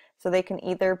preservatives. So they can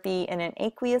either be in an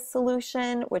aqueous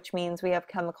solution, which means we have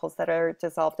chemicals that are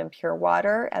dissolved in pure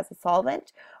water as a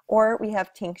solvent, or we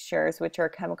have tinctures, which are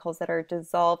chemicals that are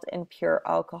dissolved in pure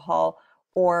alcohol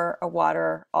or a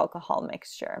water alcohol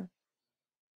mixture.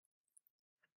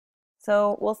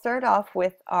 So we'll start off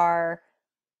with our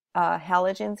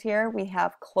halogens here. We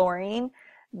have chlorine.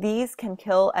 These can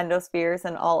kill endospheres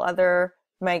and all other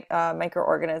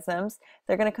microorganisms.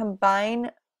 They're going to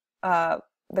combine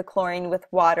the chlorine with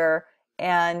water,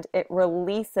 and it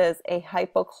releases a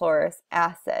hypochlorous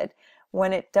acid.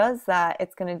 When it does that,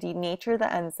 it's going to denature the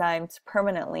enzymes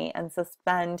permanently and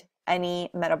suspend any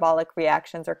metabolic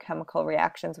reactions or chemical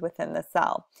reactions within the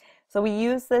cell. So we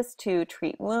use this to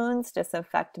treat wounds,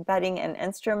 disinfect bedding and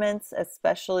instruments,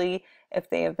 especially if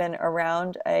they have been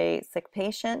around a sick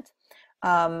patient,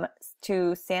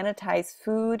 to sanitize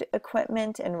food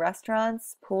equipment in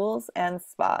restaurants, pools, and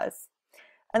spas.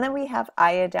 And then we have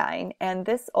iodine, and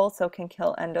this also can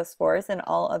kill endospores and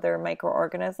all other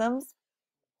microorganisms.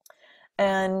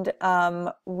 And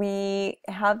we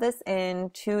have this in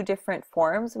two different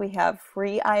forms. We have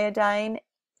free iodine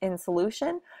in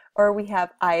solution, or we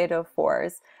have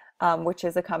iodophores, which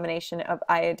is a combination of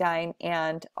iodine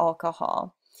and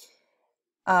alcohol.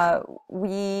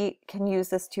 We can use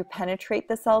this to penetrate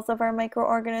the cells of our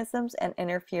microorganisms and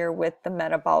interfere with the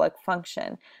metabolic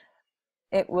function.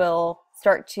 It will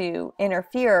start to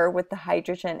interfere with the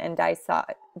hydrogen and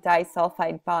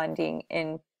disulfide bonding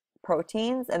in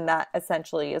proteins, and that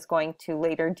essentially is going to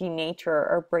later denature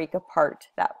or break apart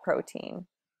that protein.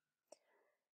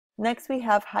 Next, we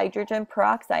have hydrogen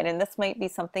peroxide, and this might be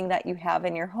something that you have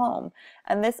in your home.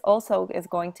 And this also is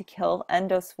going to kill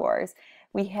endospores.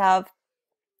 We have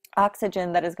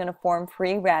oxygen that is going to form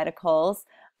free radicals.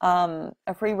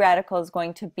 A free radical is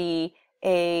going to be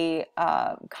a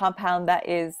compound that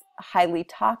is highly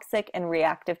toxic and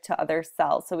reactive to other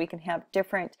cells. So we can have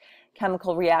different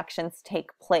chemical reactions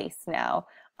take place now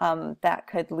that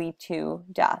could lead to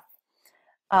death.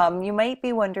 You might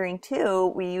be wondering too,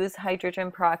 we use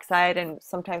hydrogen peroxide and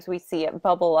sometimes we see it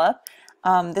bubble up.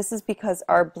 This is because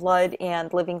our blood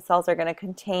and living cells are going to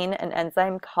contain an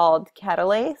enzyme called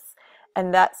catalase,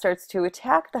 and that starts to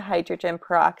attack the hydrogen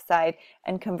peroxide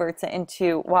and converts it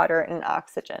into water and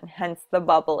oxygen, hence the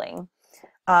bubbling.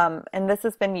 And this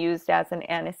has been used as an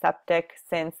antiseptic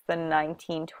since the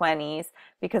 1920s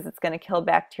because it's going to kill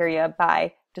bacteria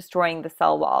by destroying the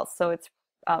cell walls. So it's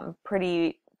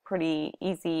pretty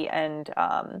easy and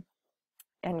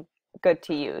good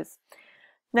to use.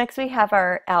 Next, we have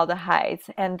our aldehydes,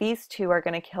 and these two are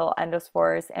going to kill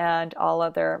endospores and all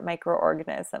other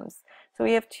microorganisms. So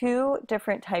we have two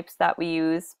different types that we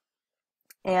use,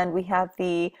 and we have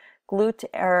the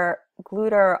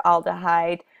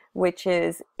glutaraldehyde, which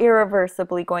is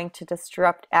irreversibly going to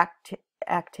disrupt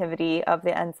activity of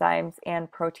the enzymes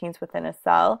and proteins within a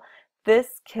cell.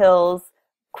 This kills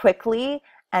quickly,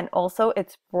 and also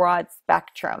it's broad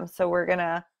spectrum. So we're going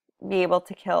to be able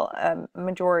to kill a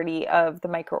majority of the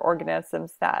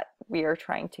microorganisms that we are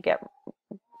trying to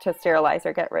sterilize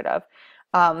or get rid of.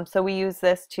 So we use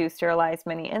this to sterilize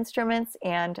many instruments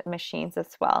and machines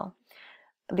as well.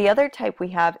 The other type we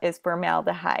have is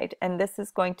formaldehyde, and this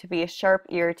is going to be a sharp,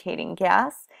 irritating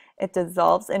gas. It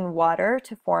dissolves in water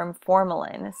to form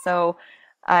formalin. So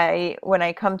when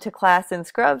I come to class in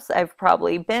scrubs, I've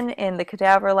probably been in the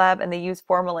cadaver lab, and they use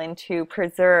formalin to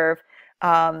preserve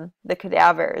the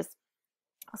cadavers.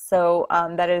 So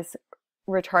that is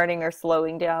retarding or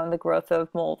slowing down the growth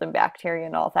of mold and bacteria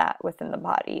and all that within the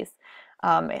bodies.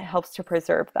 It helps to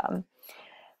preserve them.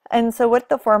 And so what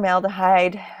the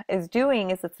formaldehyde is doing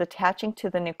is it's attaching to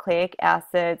the nucleic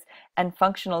acids and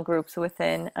functional groups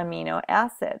within amino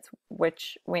acids,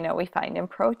 which we know we find in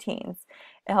proteins.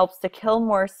 It helps to kill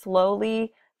more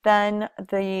slowly than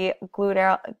the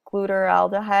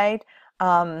glutaraldehyde,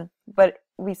 but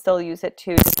we still use it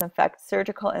to disinfect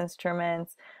surgical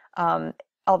instruments,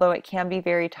 although it can be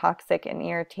very toxic and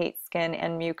irritate skin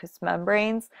and mucous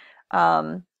membranes.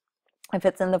 If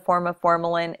it's in the form of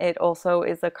formalin, it also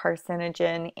is a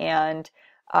carcinogen and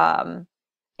a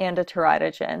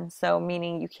teratogen. So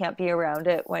meaning you can't be around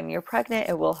it when you're pregnant,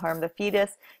 it will harm the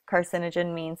fetus.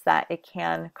 Carcinogen means that it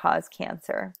can cause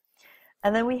cancer.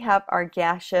 And then we have our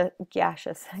gaseous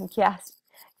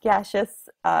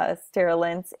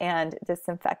sterilants and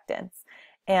disinfectants.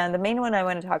 And the main one I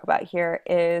want to talk about here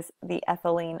is the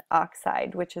ethylene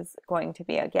oxide, which is going to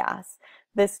be a gas.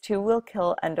 This too will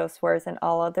kill endospores and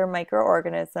all other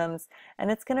microorganisms,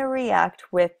 and it's going to react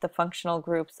with the functional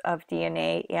groups of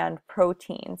DNA and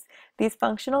proteins. These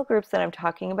functional groups that I'm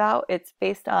talking about, it's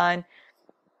based on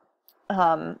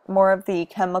more of the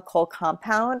chemical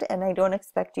compound, and I don't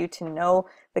expect you to know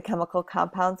the chemical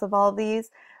compounds of all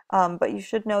these, but you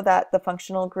should know that the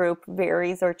functional group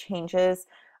varies or changes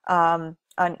on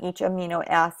each amino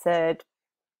acid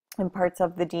and parts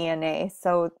of the DNA.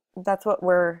 So that's what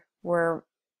we're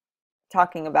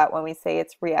talking about when we say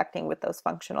it's reacting with those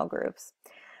functional groups.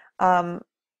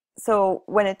 So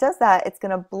when it does that, it's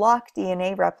going to block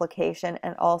DNA replication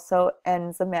and also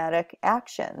enzymatic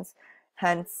actions.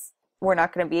 Hence, we're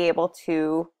not going to be able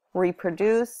to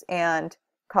reproduce and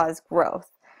cause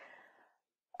growth.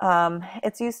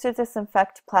 It's used to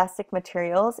disinfect plastic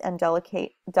materials and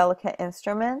delicate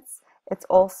instruments. It's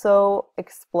also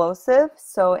explosive,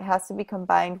 so it has to be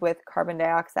combined with carbon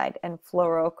dioxide and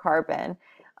fluorocarbon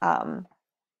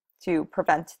to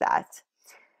prevent that.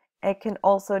 It can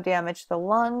also damage the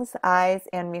lungs, eyes,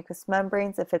 and mucous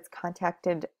membranes if it's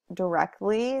contacted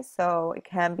directly, so it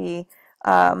can be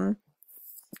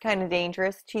kind of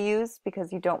dangerous to use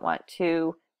because you don't want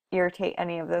to irritate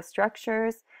any of those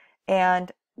structures. And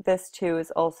this too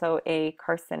is also a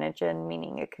carcinogen,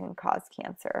 meaning it can cause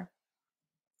cancer.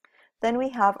 Then we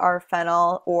have our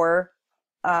phenyl or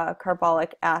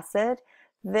carbolic acid.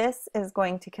 This is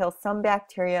going to kill some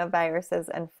bacteria, viruses,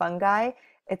 and fungi.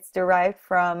 It's derived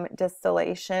from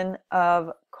distillation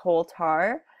of coal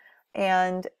tar,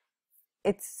 and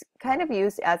it's kind of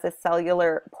used as a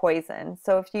cellular poison.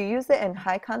 So if you use it in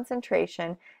high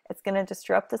concentration, it's going to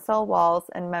disrupt the cell walls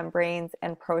and membranes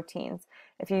and proteins.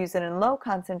 If you use it in low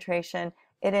concentration,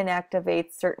 it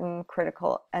inactivates certain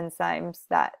critical enzymes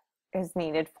that is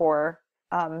needed for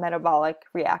metabolic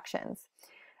reactions.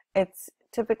 It's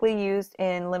typically used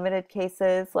in limited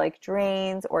cases like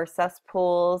drains or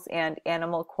cesspools and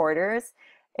animal quarters.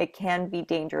 It can be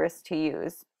dangerous to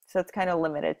use, so it's kind of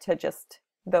limited to just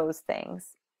those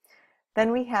things.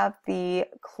 Then we have the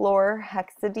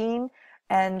chlorhexidine,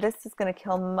 and this is going to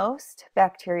kill most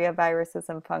bacteria, viruses,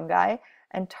 and fungi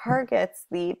and targets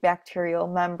the bacterial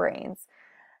membranes.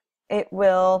 It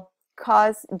will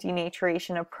cause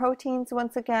denaturation of proteins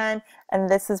once again, and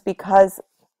this is because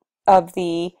of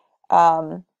the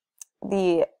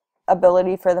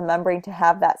ability for the membrane to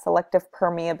have that selective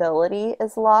permeability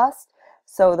is lost,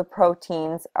 so the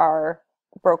proteins are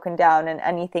broken down and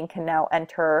anything can now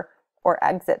enter or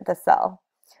exit the cell.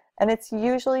 And it's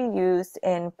usually used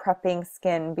in prepping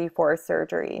skin before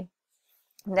surgery.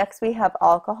 Next we have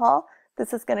alcohol.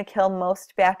 This is going to kill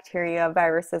most bacteria,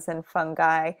 viruses, and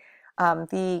fungi.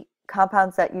 The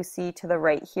compounds that you see to the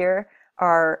right here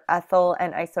are ethyl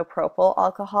and isopropyl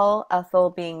alcohol, ethyl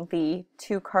being the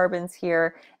 2 carbons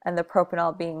here and the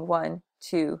propanol being 1,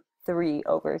 2, 3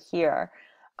 over here.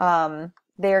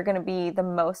 They are going to be the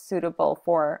most suitable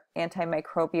for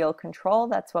antimicrobial control.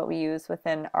 That's what we use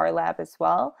within our lab as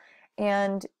well.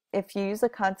 And if you use a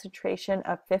concentration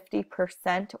of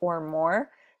 50% or more,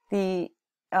 the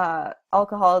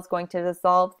alcohol is going to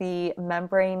dissolve the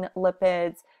membrane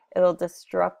lipids. It'll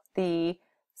disrupt the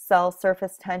cell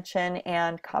surface tension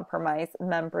and compromise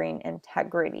membrane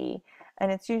integrity.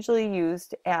 And it's usually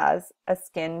used as a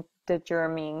skin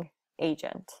degerming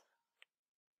agent.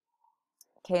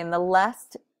 Okay, and the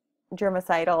last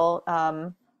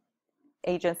germicidal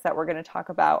agents that we're going to talk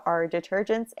about are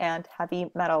detergents and heavy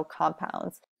metal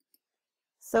compounds.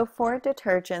 So for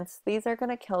detergents, these are going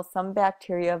to kill some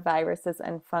bacteria, viruses,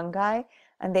 and fungi,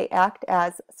 and they act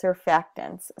as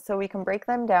surfactants. So we can break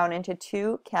them down into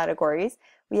 2 categories.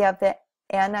 We have the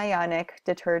anionic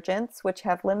detergents, which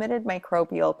have limited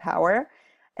microbial power,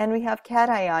 and we have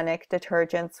cationic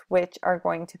detergents, which are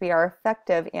going to be our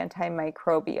effective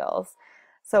antimicrobials.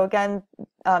 So again,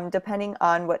 depending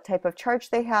on what type of charge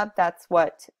they have, that's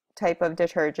what type of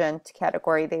detergent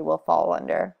category they will fall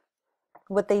under.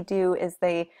 What they do is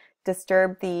they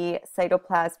disturb the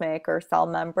cytoplasmic or cell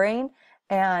membrane,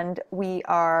 and we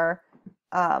are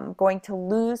going to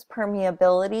lose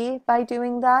permeability by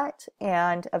doing that,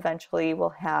 and eventually we'll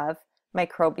have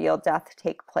microbial death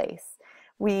take place.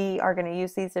 We are going to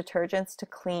use these detergents to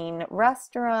clean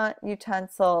restaurant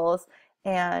utensils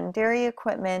and dairy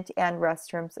equipment and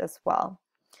restrooms as well.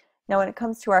 Now when it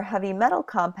comes to our heavy metal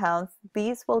compounds,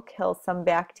 these will kill some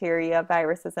bacteria,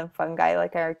 viruses, and fungi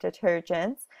like our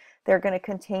detergents. They're going to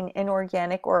contain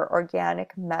inorganic or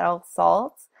organic metal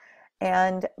salts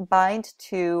and bind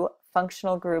to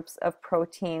functional groups of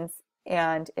proteins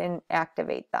and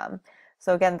inactivate them.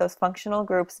 So again, those functional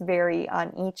groups vary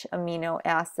on each amino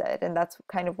acid, and that's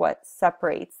kind of what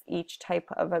separates each type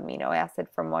of amino acid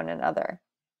from one another.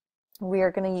 We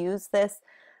are going to use this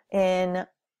in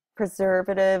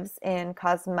preservatives in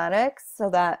cosmetics so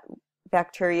that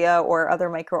bacteria or other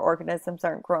microorganisms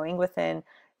aren't growing within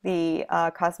the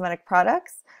cosmetic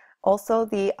products. Also,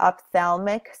 the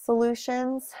ophthalmic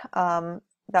solutions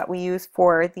that we use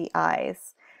for the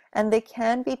eyes. And they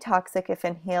can be toxic if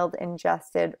inhaled,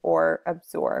 ingested, or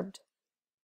absorbed.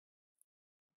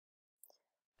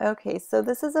 Okay, so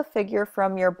this is a figure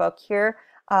from your book here.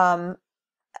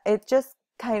 It just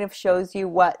kind of shows you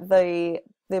what the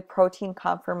protein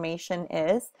conformation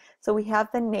is. So we have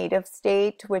the native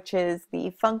state, which is the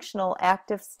functional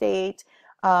active state.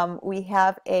 We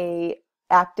have a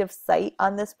active site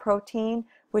on this protein,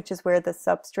 which is where the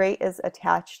substrate is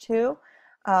attached to.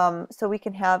 So we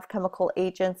can have chemical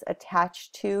agents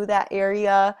attached to that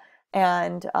area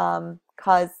and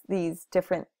cause these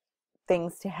different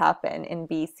things to happen in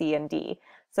B, C, and D.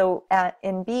 So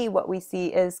in B, what we see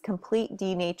is complete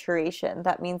denaturation.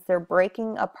 That means they're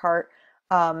breaking apart,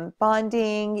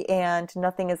 bonding, and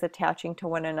nothing is attaching to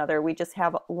one another. We just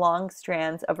have long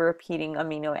strands of repeating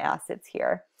amino acids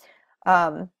here.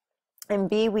 In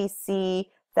B, we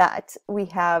see that we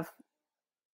have,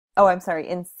 oh, I'm sorry,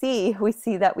 in C, we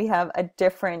see that we have a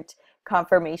different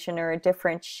conformation or a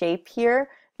different shape here.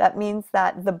 That means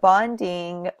that the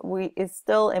bonding is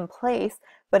still in place,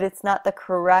 but it's not the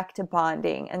correct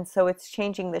bonding. And so it's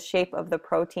changing the shape of the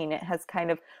protein. It has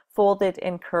kind of folded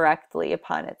incorrectly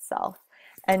upon itself.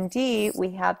 And D,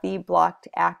 we have the blocked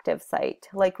active site.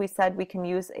 Like we said, we can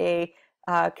use a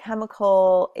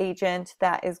chemical agent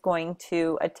that is going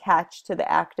to attach to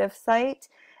the active site,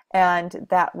 and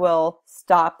that will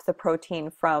stop the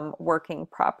protein from working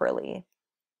properly.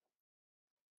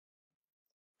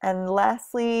 And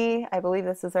lastly, I believe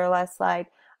this is our last slide,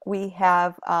 we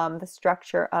have the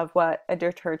structure of what a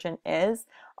detergent is.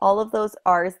 All of those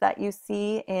R's that you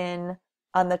see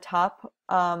on the top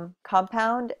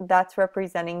compound, that's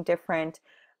representing different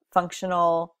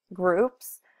functional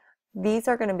groups. These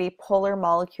are going to be polar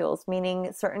molecules,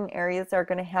 meaning certain areas are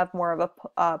going to have more of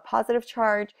a positive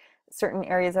charge, certain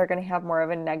areas are going to have more of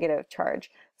a negative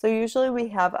charge. So usually we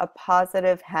have a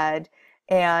positive head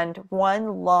and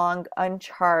one long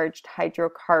uncharged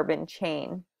hydrocarbon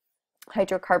chain.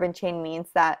 Hydrocarbon chain means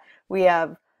that we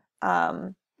have,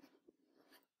 for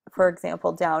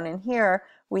example, down in here,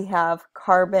 we have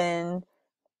carbon,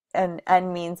 and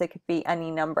N means it could be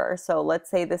any number. So let's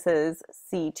say this is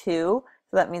C2, so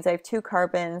that means I have 2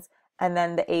 carbons, and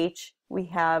then the H, we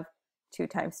have 2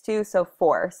 times 2, so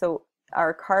 4. So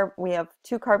we have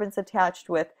 2 carbons attached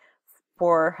with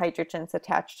 4 hydrogens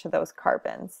attached to those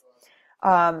carbons.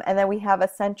 And then we have a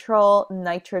central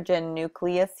nitrogen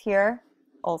nucleus here,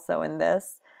 also in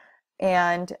this,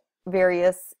 and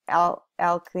various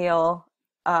alkyl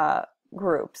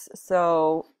groups.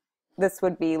 So this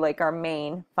would be like our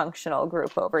main functional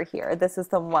group over here. This is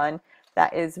the one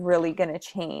that is really going to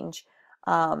change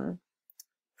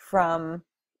from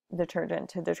detergent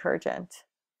to detergent.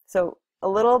 So a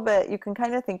little bit, you can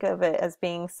kind of think of it as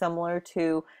being similar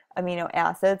to amino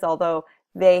acids, although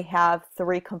they have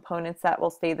 3 components that will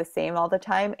stay the same all the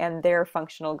time, and their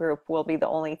functional group will be the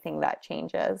only thing that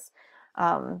changes.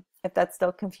 If that's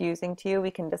still confusing to you,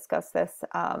 we can discuss this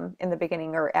in the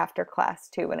beginning or after class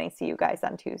too when I see you guys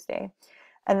on Tuesday.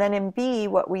 And then in B,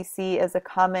 what we see is a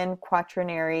common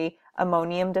quaternary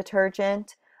ammonium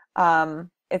detergent.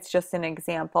 It's just an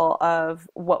example of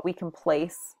what we can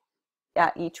place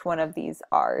at each one of these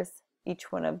R's,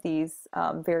 each one of these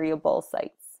variable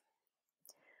sites.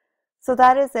 So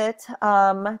that is it.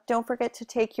 Don't forget to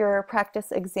take your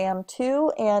practice exam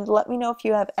too, and let me know if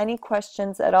you have any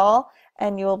questions at all.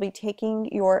 And you will be taking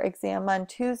your exam on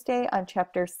Tuesday on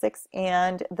Chapter 6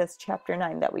 and this Chapter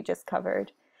 9 that we just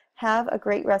covered. Have a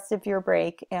great rest of your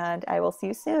break, and I will see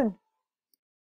you soon.